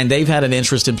and they've had an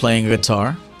interest in playing a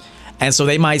guitar. And so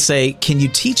they might say, can you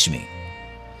teach me?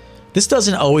 This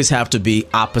doesn't always have to be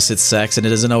opposite sex, and it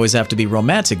doesn't always have to be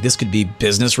romantic. This could be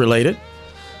business related.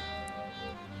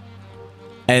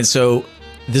 And so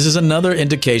this is another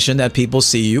indication that people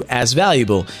see you as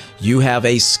valuable. You have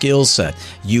a skill set.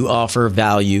 You offer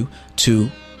value to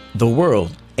the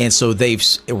world. And so they've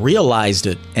realized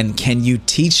it. And can you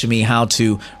teach me how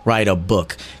to write a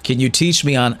book? Can you teach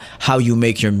me on how you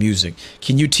make your music?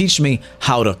 Can you teach me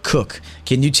how to cook?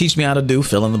 Can you teach me how to do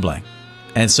fill in the blank?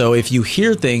 And so if you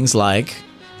hear things like,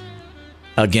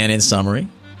 again in summary,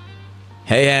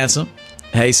 hey handsome,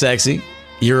 hey sexy,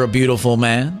 you're a beautiful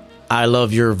man, I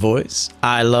love your voice,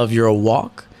 I love your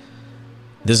walk,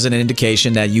 this is an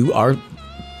indication that you are,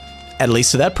 at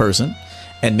least to that person,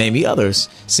 and maybe others,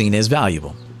 seen as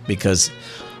valuable, because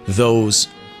those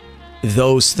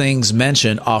things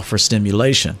mentioned offer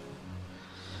stimulation.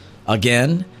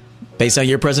 Again, based on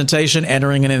your presentation,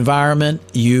 entering an environment,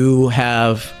 you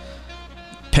have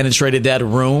penetrated that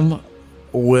room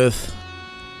with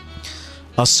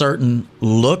a certain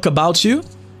look about you,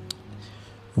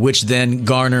 which then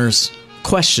garners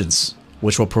questions,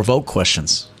 which will provoke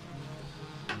questions.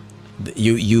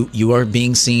 You are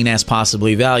being seen as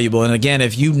possibly valuable. And again,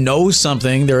 if you know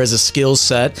something, there is a skill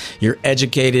set, you're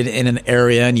educated in an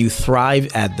area and you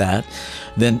thrive at that,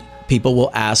 then people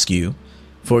will ask you,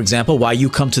 for example, why you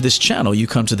come to this channel. You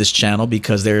come to this channel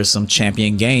because there is some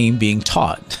champion game being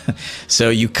taught. So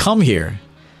you come here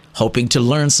hoping to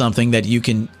learn something that you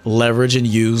can leverage and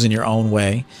use in your own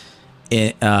way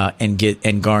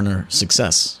and garner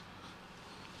success.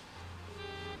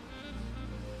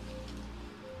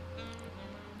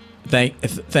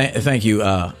 Thank you,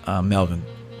 Melvin.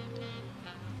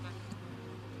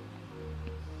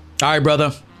 All right,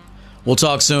 brother. We'll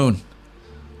talk soon.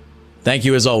 Thank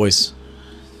you as always.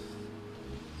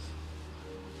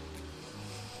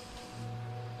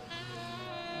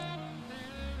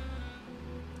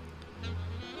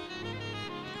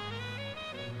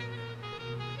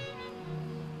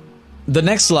 The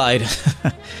next slide.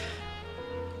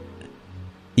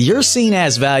 You're seen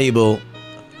as valuable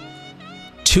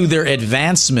to their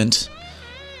advancement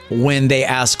when they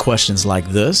ask questions like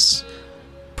this.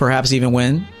 Perhaps even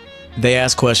when they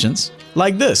ask questions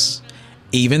like this.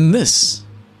 Even this.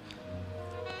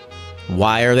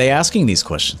 Why are they asking these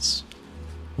questions?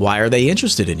 Why are they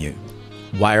interested in you?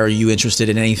 Why are you interested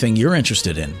in anything you're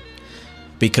interested in?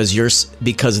 Because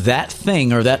that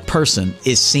thing or that person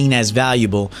is seen as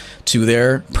valuable to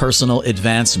their personal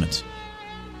advancement.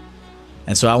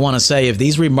 And so I want to say, if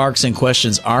these remarks and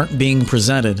questions aren't being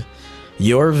presented,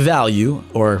 your value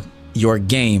or your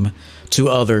game to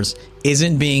others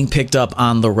isn't being picked up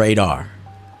on the radar.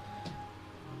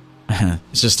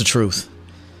 It's just the truth.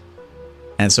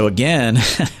 And so again,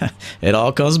 it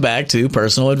all comes back to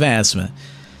personal advancement.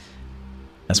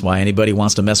 That's why anybody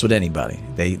wants to mess with anybody.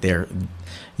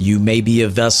 You may be a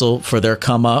vessel for their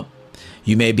come up.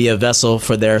 You may be a vessel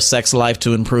for their sex life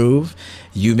to improve.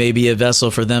 You may be a vessel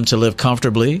for them to live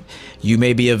comfortably. You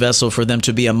may be a vessel for them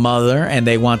to be a mother and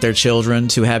they want their children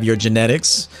to have your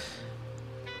genetics.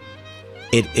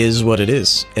 It is what it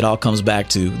is. It all comes back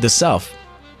to the self.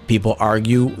 People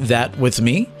argue that with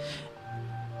me,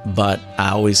 but I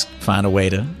always find a way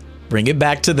to bring it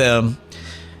back to them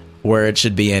where it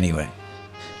should be anyway.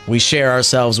 We share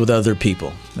ourselves with other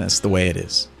people. That's the way it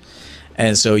is.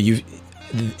 And so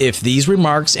if these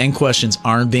remarks and questions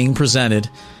aren't being presented,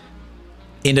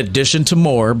 in addition to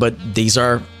more, but these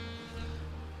are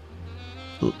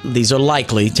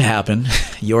likely to happen,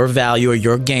 your value or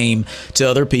your game to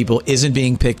other people isn't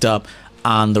being picked up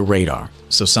on the radar.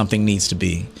 So something needs to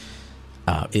be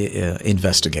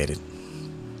investigated.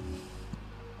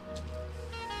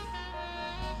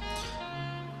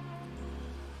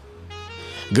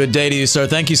 Good day to you, sir.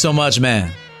 Thank you so much,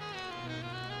 man.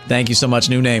 Thank you so much.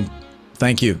 New name.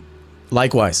 Thank you.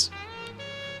 Likewise.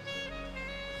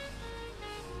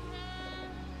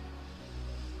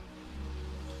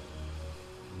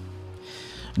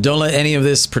 Don't let any of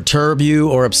this perturb you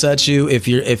or upset you.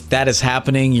 If that is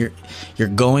happening, you're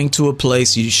going to a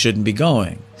place you shouldn't be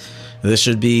going. This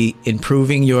should be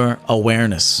improving your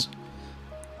awareness.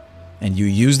 And you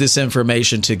use this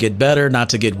information to get better, not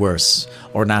to get worse,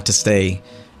 or not to stay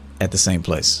at the same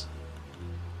place.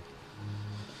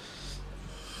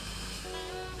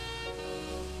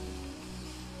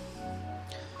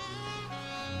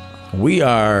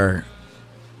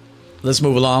 Let's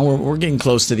move along. We're getting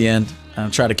close to the end.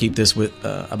 I'll try to keep this with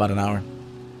about an hour.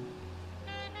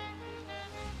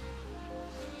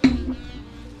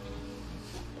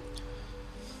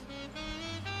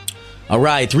 All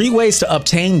right, 3 ways to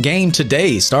obtain game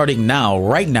today, starting now,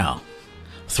 right now.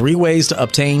 3 ways to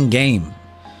obtain game,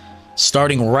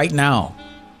 starting right now.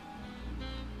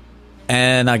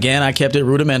 And again, I kept it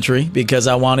rudimentary because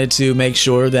I wanted to make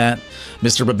sure that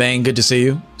Mr. Babang, good to see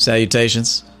you.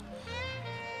 Salutations.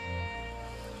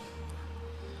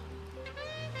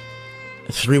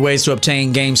 3 ways to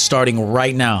obtain game starting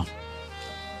right now.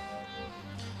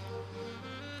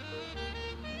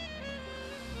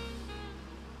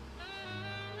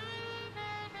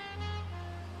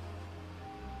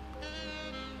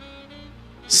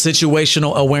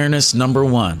 Situational awareness, number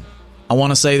 1. I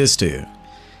want to say this to you.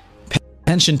 Pay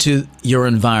attention to your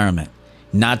environment,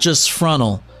 not just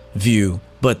frontal view,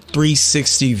 but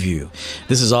 360 view.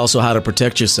 This is also how to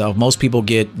protect yourself. Most people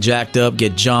get jacked up,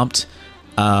 get jumped,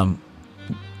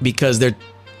 because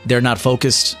they're not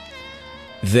focused.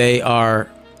 They are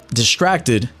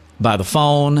distracted by the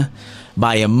phone,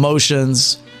 by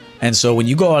emotions. And so when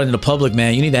you go out into public,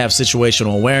 man, you need to have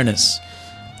situational awareness.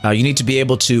 You need to be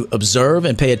able to observe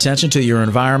and pay attention to your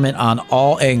environment on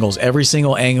all angles. Every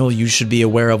single angle, you should be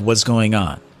aware of what's going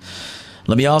on.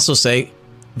 Let me also say,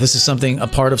 this is something, a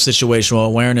part of situational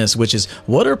awareness, which is,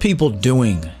 what are people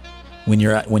doing when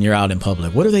you're out in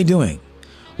public? What are they doing?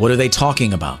 What are they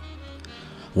talking about?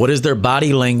 What does their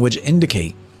body language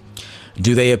indicate?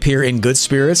 Do they appear in good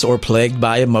spirits or plagued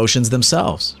by emotions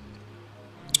themselves?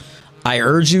 I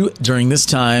urge you during this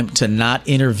time to not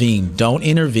intervene. Don't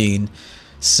intervene.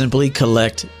 Simply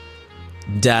collect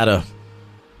data.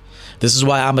 This is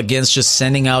why I'm against just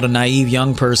sending out a naive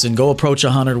young person, go approach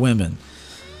 100 women.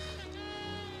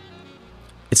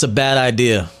 It's a bad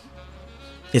idea.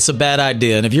 It's a bad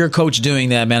idea. And if you're a coach doing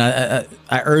that, man,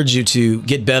 I urge you to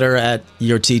get better at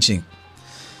your teaching.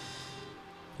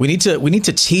 We need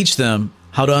to teach them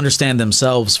how to understand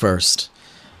themselves first.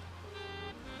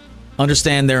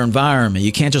 Understand their environment.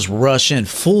 You can't just rush in.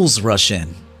 Fools rush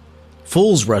in.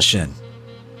 Fools rush in.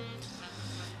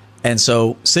 And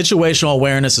so situational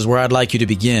awareness is where I'd like you to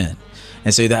begin.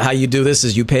 And so that how you do this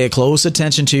is you pay close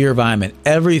attention to your environment.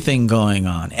 Everything going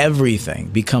on. Everything.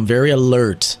 Become very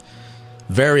alert.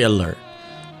 Very alert.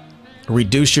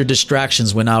 Reduce your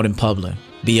distractions when out in public.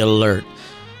 Be alert.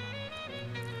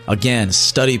 Again,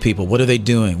 study people. What are they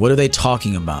doing? What are they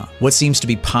talking about? What seems to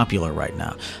be popular right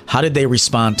now? How did they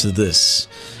respond to this?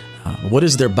 What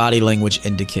does their body language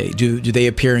indicate? Do they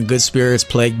appear in good spirits,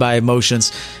 plagued by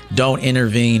emotions? Don't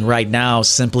intervene right now.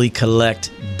 Simply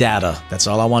collect data. That's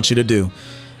all I want you to do.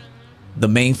 The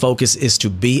main focus is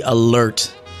to be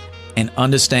alert and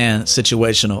understand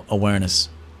situational awareness.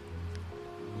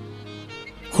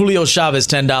 Julio Chavez,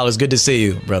 $10. Good to see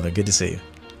you, brother. Good to see you.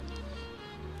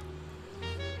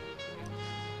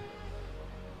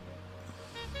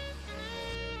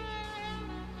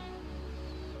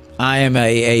 I am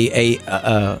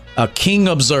a king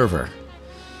observer.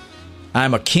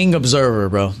 I'm a king observer,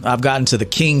 bro. I've gotten to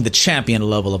the champion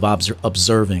level of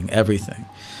observing everything.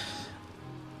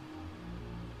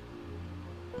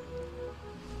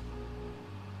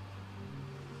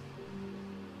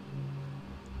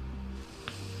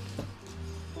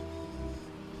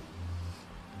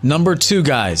 Number 2,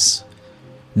 guys,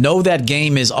 know that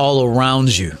game is all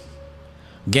around you.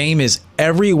 Game is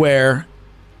everywhere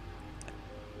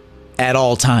at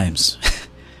all times.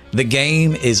 The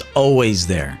game is always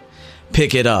there.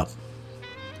 Pick it up.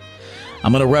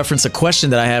 I'm going to reference a question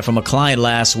that I had from a client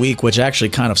last week, which actually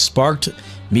kind of sparked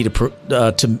me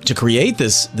to create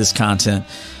this content.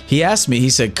 He asked me,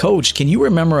 he said, "Coach, can you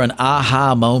remember an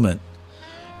aha moment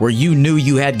where you knew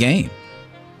you had game?"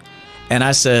 And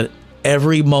I said,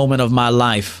 every moment of my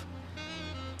life,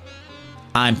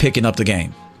 I'm picking up the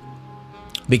game.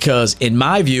 Because in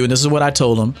my view, and this is what I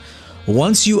told him,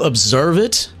 once you observe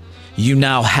it, you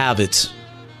now have it.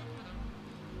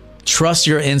 Trust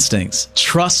your instincts.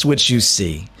 Trust what you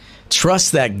see.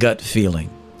 Trust that gut feeling.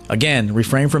 Again,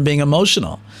 refrain from being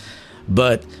emotional.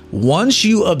 But once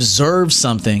you observe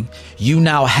something, you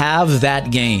now have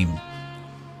that game.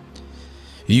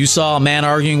 You saw a man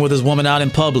arguing with his woman out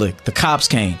in public. The cops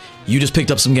came. You just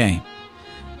picked up some game.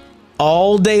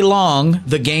 All day long,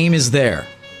 the game is there.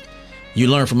 You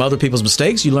learn from other people's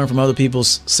mistakes. You learn from other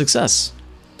people's success.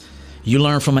 You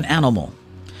learn from an animal.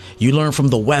 You learn from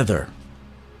the weather.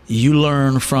 You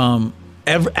learn from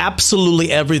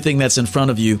absolutely everything that's in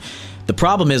front of you. The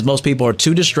problem is most people are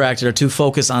too distracted or too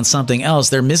focused on something else.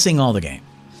 They're missing all the game.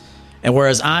 And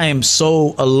whereas I am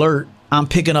so alert, I'm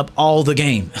picking up all the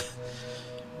game.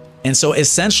 And so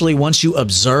essentially, once you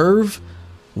observe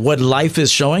what life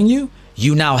is showing you,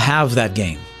 you now have that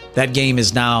game. That game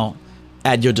is now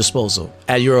at your disposal,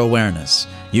 at your awareness.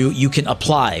 You can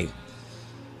apply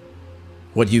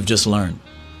what you've just learned.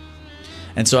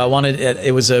 And so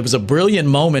it was a brilliant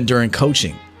moment during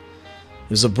coaching. It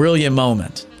was a brilliant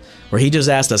moment where he just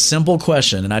asked a simple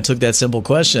question, and I took that simple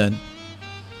question.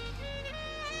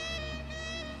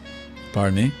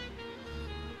 Pardon me.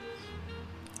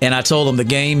 And I told him the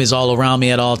game is all around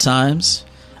me at all times.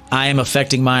 I am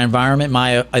affecting my environment.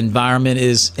 My environment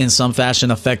is in some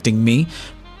fashion affecting me.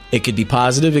 It could be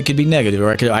positive, it could be negative, or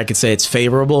I could say it's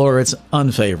favorable or it's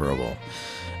unfavorable.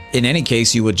 In any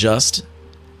case, you adjust.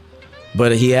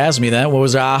 But he asked me that, what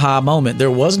was the aha moment? There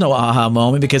was no aha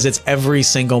moment because it's every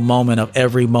single moment of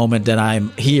every moment that I'm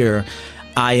here.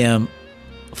 I'm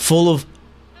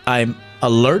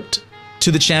alert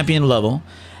to the champion level,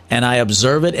 and I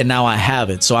observe it, and now I have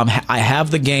it. So I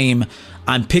have the game.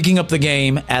 I'm picking up the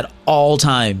game at all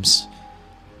times.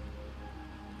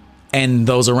 And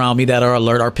those around me that are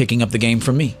alert are picking up the game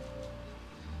from me.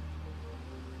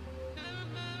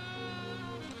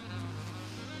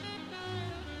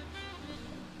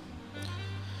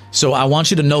 So I want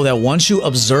you to know that once you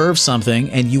observe something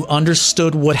and you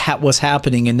understood what was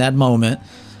happening in that moment,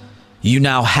 you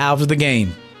now have the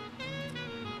game.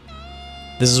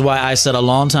 This is why I said a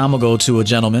long time ago to a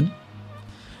gentleman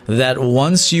that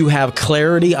once you have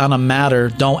clarity on a matter,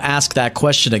 don't ask that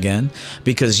question again,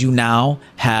 because you now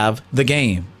have the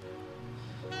game.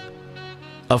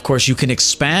 Of course, you can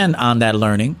expand on that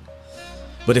learning,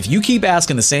 but if you keep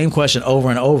asking the same question over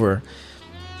and over,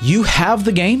 you have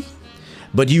the game,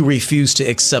 but you refuse to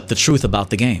accept the truth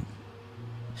about the game.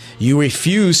 You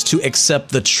refuse to accept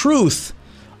the truth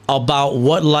about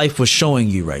what life was showing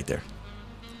you right there.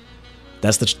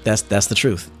 That's the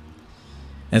truth.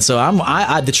 And so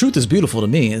the truth is beautiful to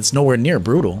me. It's nowhere near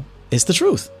brutal. It's the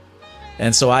truth.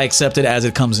 And so I accept it as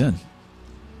it comes in.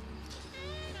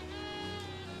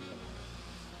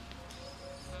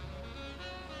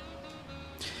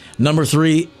 Number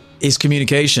 3 is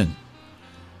communication.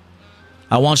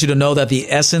 I want you to know that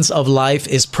the essence of life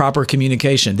is proper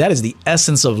communication. That is the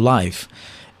essence of life,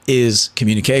 is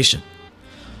communication.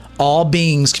 All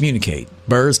beings communicate.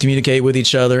 Birds communicate with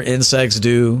each other. Insects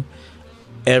do.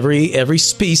 Every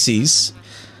species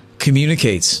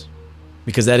communicates,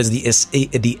 because that is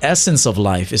the essence of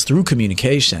life, is through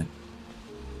communication.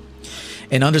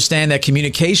 And understand that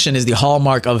communication is the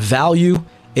hallmark of value,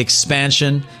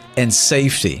 expansion, and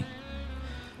safety.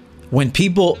 When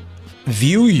people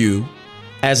view you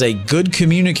as a good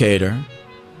communicator,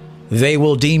 they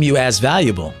will deem you as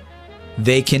valuable.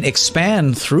 They can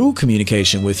expand through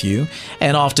communication with you.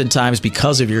 And oftentimes,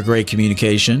 because of your great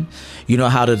communication, you know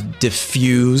how to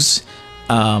diffuse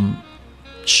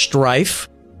strife.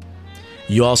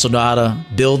 You also know how to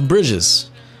build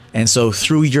bridges. And so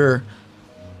through your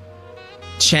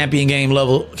champion game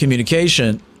level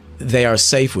communication, they are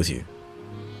safe with you.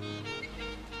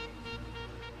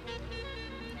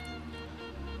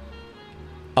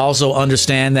 Also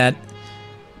understand that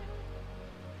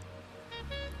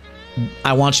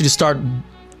I want you to start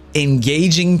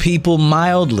engaging people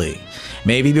mildly.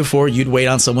 Maybe before you'd wait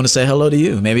on someone to say hello to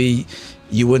you. Maybe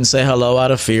you wouldn't say hello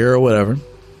out of fear or whatever.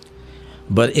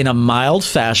 But in a mild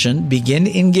fashion, begin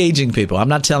engaging people. I'm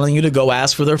not telling you to go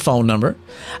ask for their phone number.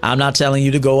 I'm not telling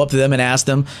you to go up to them and ask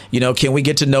them, can we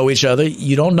get to know each other?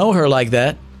 You don't know her like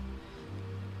that.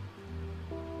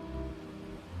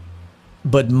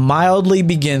 But mildly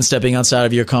begin stepping outside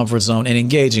of your comfort zone and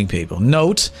engaging people.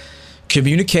 Note,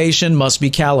 communication must be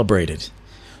calibrated.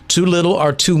 Too little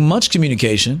or too much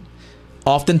communication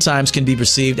oftentimes can be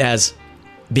perceived as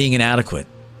being inadequate.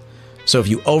 So if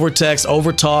you overtext,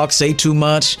 overtalk, say too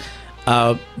much,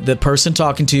 the person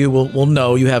talking to you will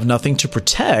know you have nothing to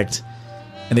protect,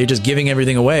 and they're just giving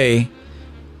everything away,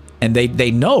 and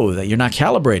they know that you're not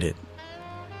calibrated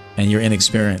and you're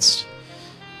inexperienced.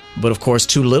 But of course,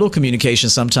 too little communication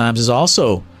sometimes is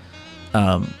also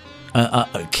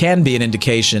can be an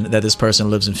indication that this person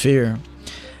lives in fear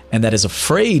and that is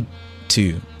afraid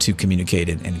to communicate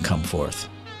and come forth.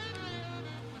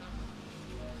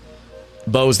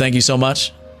 Bose, thank you so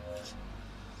much.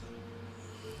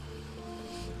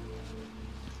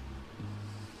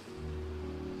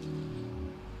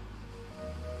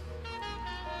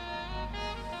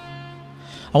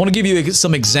 I want to give you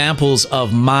some examples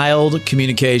of mild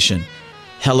communication.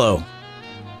 Hello.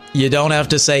 You don't have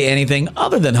to say anything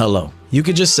other than hello. You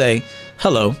could just say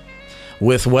hello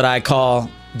with what I call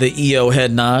the EO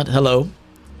head nod. Hello.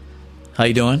 How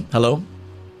you doing? Hello.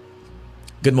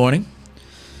 Good morning.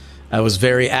 I was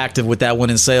very active with that one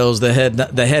in sales, the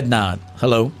head nod.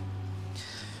 Hello.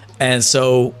 And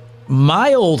so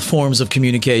mild forms of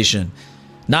communication,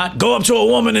 not go up to a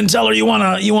woman and tell her you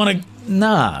want to.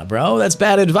 Nah, bro, that's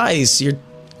bad advice. You're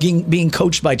being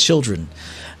coached by children.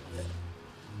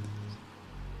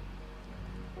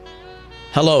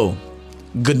 Hello.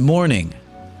 Good morning.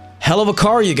 Hell of a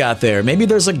car you got there. Maybe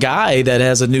there's a guy that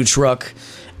has a new truck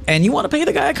and you want to pay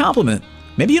the guy a compliment.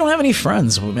 Maybe you don't have any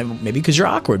friends. Maybe because you're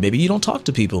awkward. Maybe you don't talk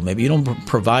to people. Maybe you don't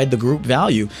provide the group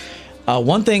value.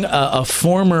 One thing a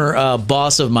former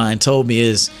boss of mine told me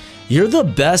is, you're the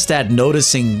best at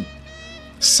noticing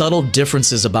subtle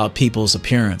differences about people's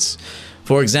appearance.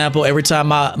 For example, every time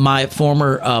my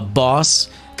former boss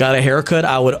got a haircut,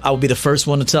 I would be the first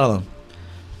one to tell him,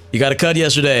 you got a cut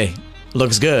yesterday.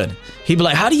 Looks good. He'd be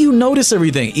like, how do you notice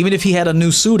everything? Even if he had a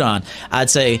new suit on, I'd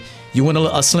say, you want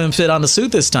a slim fit on the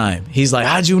suit this time? He's like,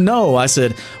 how'd you know? I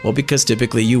said, well, because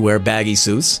typically you wear baggy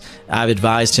suits. I've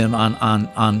advised him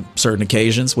on certain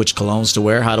occasions which colognes to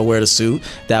wear, how to wear the suit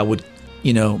that would,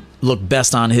 look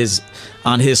best on his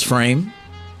frame.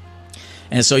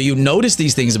 And so you notice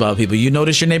these things about people. You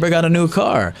notice your neighbor got a new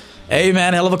car. Hey,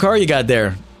 man, hell of a car you got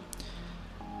there.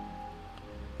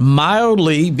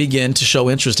 Mildly begin to show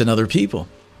interest in other people.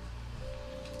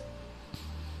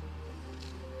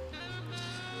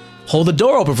 Hold the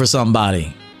door open for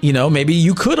somebody. maybe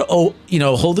you could,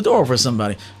 hold the door for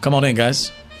somebody. Come on in,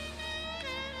 guys.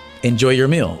 Enjoy your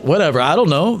meal. Whatever. I don't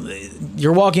know.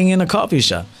 You're walking in a coffee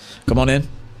shop. Come on in.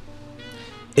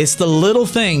 It's the little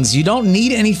things. You don't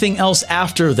need anything else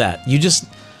after that.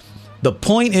 The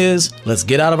point is, let's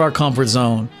get out of our comfort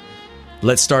zone.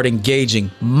 Let's start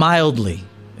engaging mildly.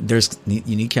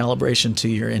 You need calibration to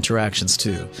your interactions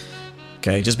too.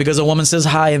 Okay. Just because a woman says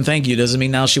hi and thank you doesn't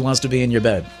mean now she wants to be in your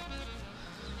bed.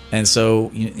 And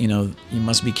so, you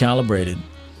must be calibrated.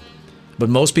 But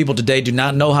most people today do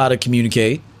not know how to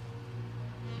communicate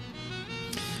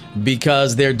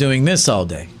because they're doing this all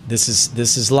day. This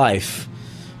is life.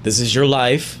 This is your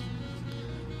life.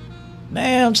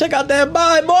 Man, check out that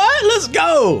bye, boy. Let's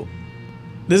go.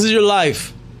 This is your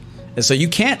life. And so you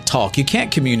can't talk. You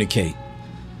can't communicate.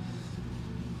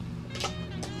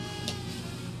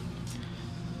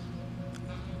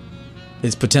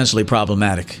 It's potentially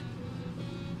problematic.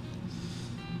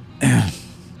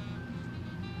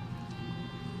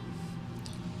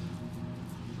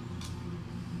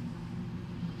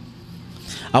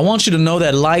 I want you to know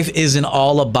that life isn't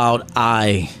all about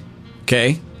I,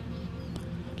 okay?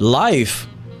 Life,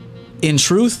 in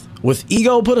truth, with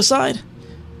ego put aside,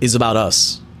 is about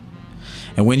us.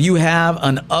 And when you have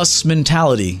an us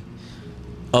mentality,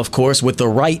 of course, with the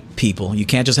right people, you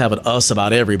can't just have an us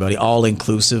about everybody, all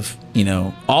inclusive,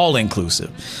 all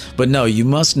inclusive. But no, you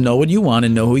must know what you want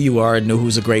and know who you are and know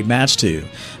who's a great match to you.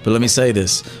 But let me say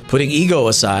this, putting ego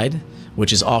aside,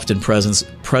 which is often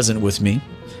present with me,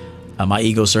 my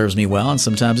ego serves me well, and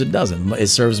sometimes it doesn't. It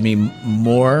serves me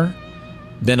more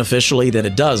beneficially than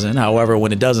it doesn't. However,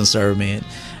 when it doesn't serve me,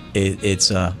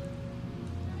 it's a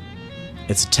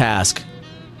task.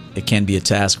 It can be a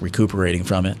task recuperating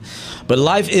from it. But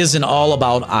life isn't all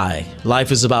about I.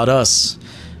 Life is about us.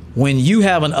 When you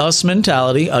have an us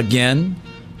mentality, again,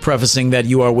 prefacing that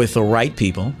you are with the right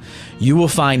people, you will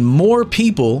find more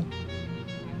people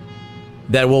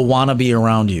that will want to be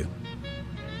around you.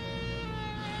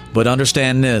 But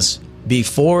understand this,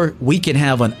 before we can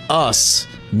have an us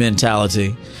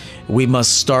mentality, we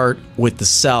must start with the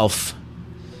self,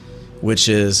 which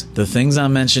is the things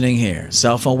I'm mentioning here: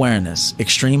 self-awareness,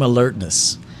 extreme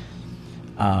alertness,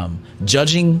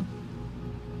 judging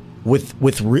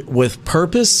with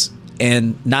purpose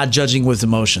and not judging with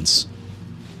emotions.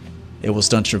 It will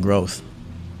stunt your growth.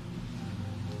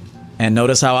 And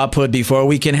notice how I put, before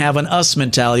we can have an us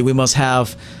mentality, we must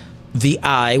have the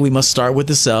I. We must start with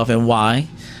the self. And why?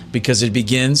 Because it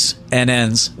begins and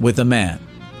ends with a man.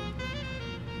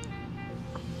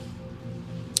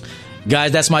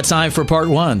 Guys, that's my time for part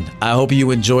one. I hope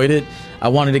you enjoyed it. I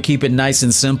wanted to keep it nice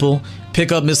and simple.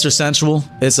 Pick up Mr. Sensual.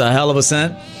 It's a hell of a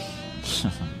scent.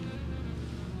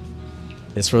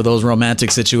 It's for those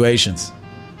romantic situations.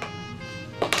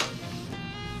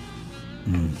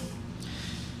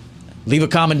 Leave a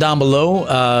comment down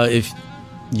below if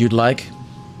you'd like.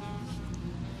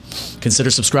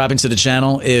 Consider subscribing to the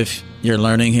channel if you're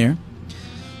learning here.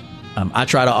 I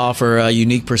try to offer a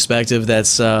unique perspective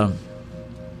that's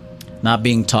not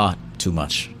being taught too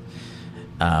much.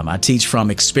 I teach from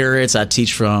experience. I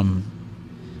teach from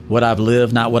what I've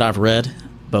lived, not what I've read,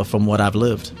 but from what I've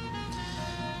lived.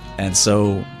 And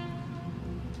so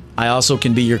I also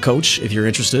can be your coach if you're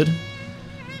interested.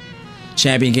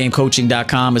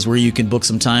 ChampionGameCoaching.com is where you can book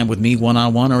some time with me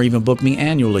one-on-one, or even book me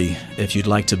annually if you'd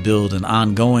like to build an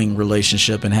ongoing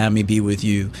relationship and have me be with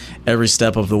you every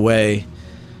step of the way.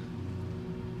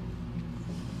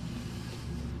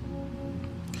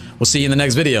 We'll see you in the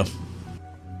next video.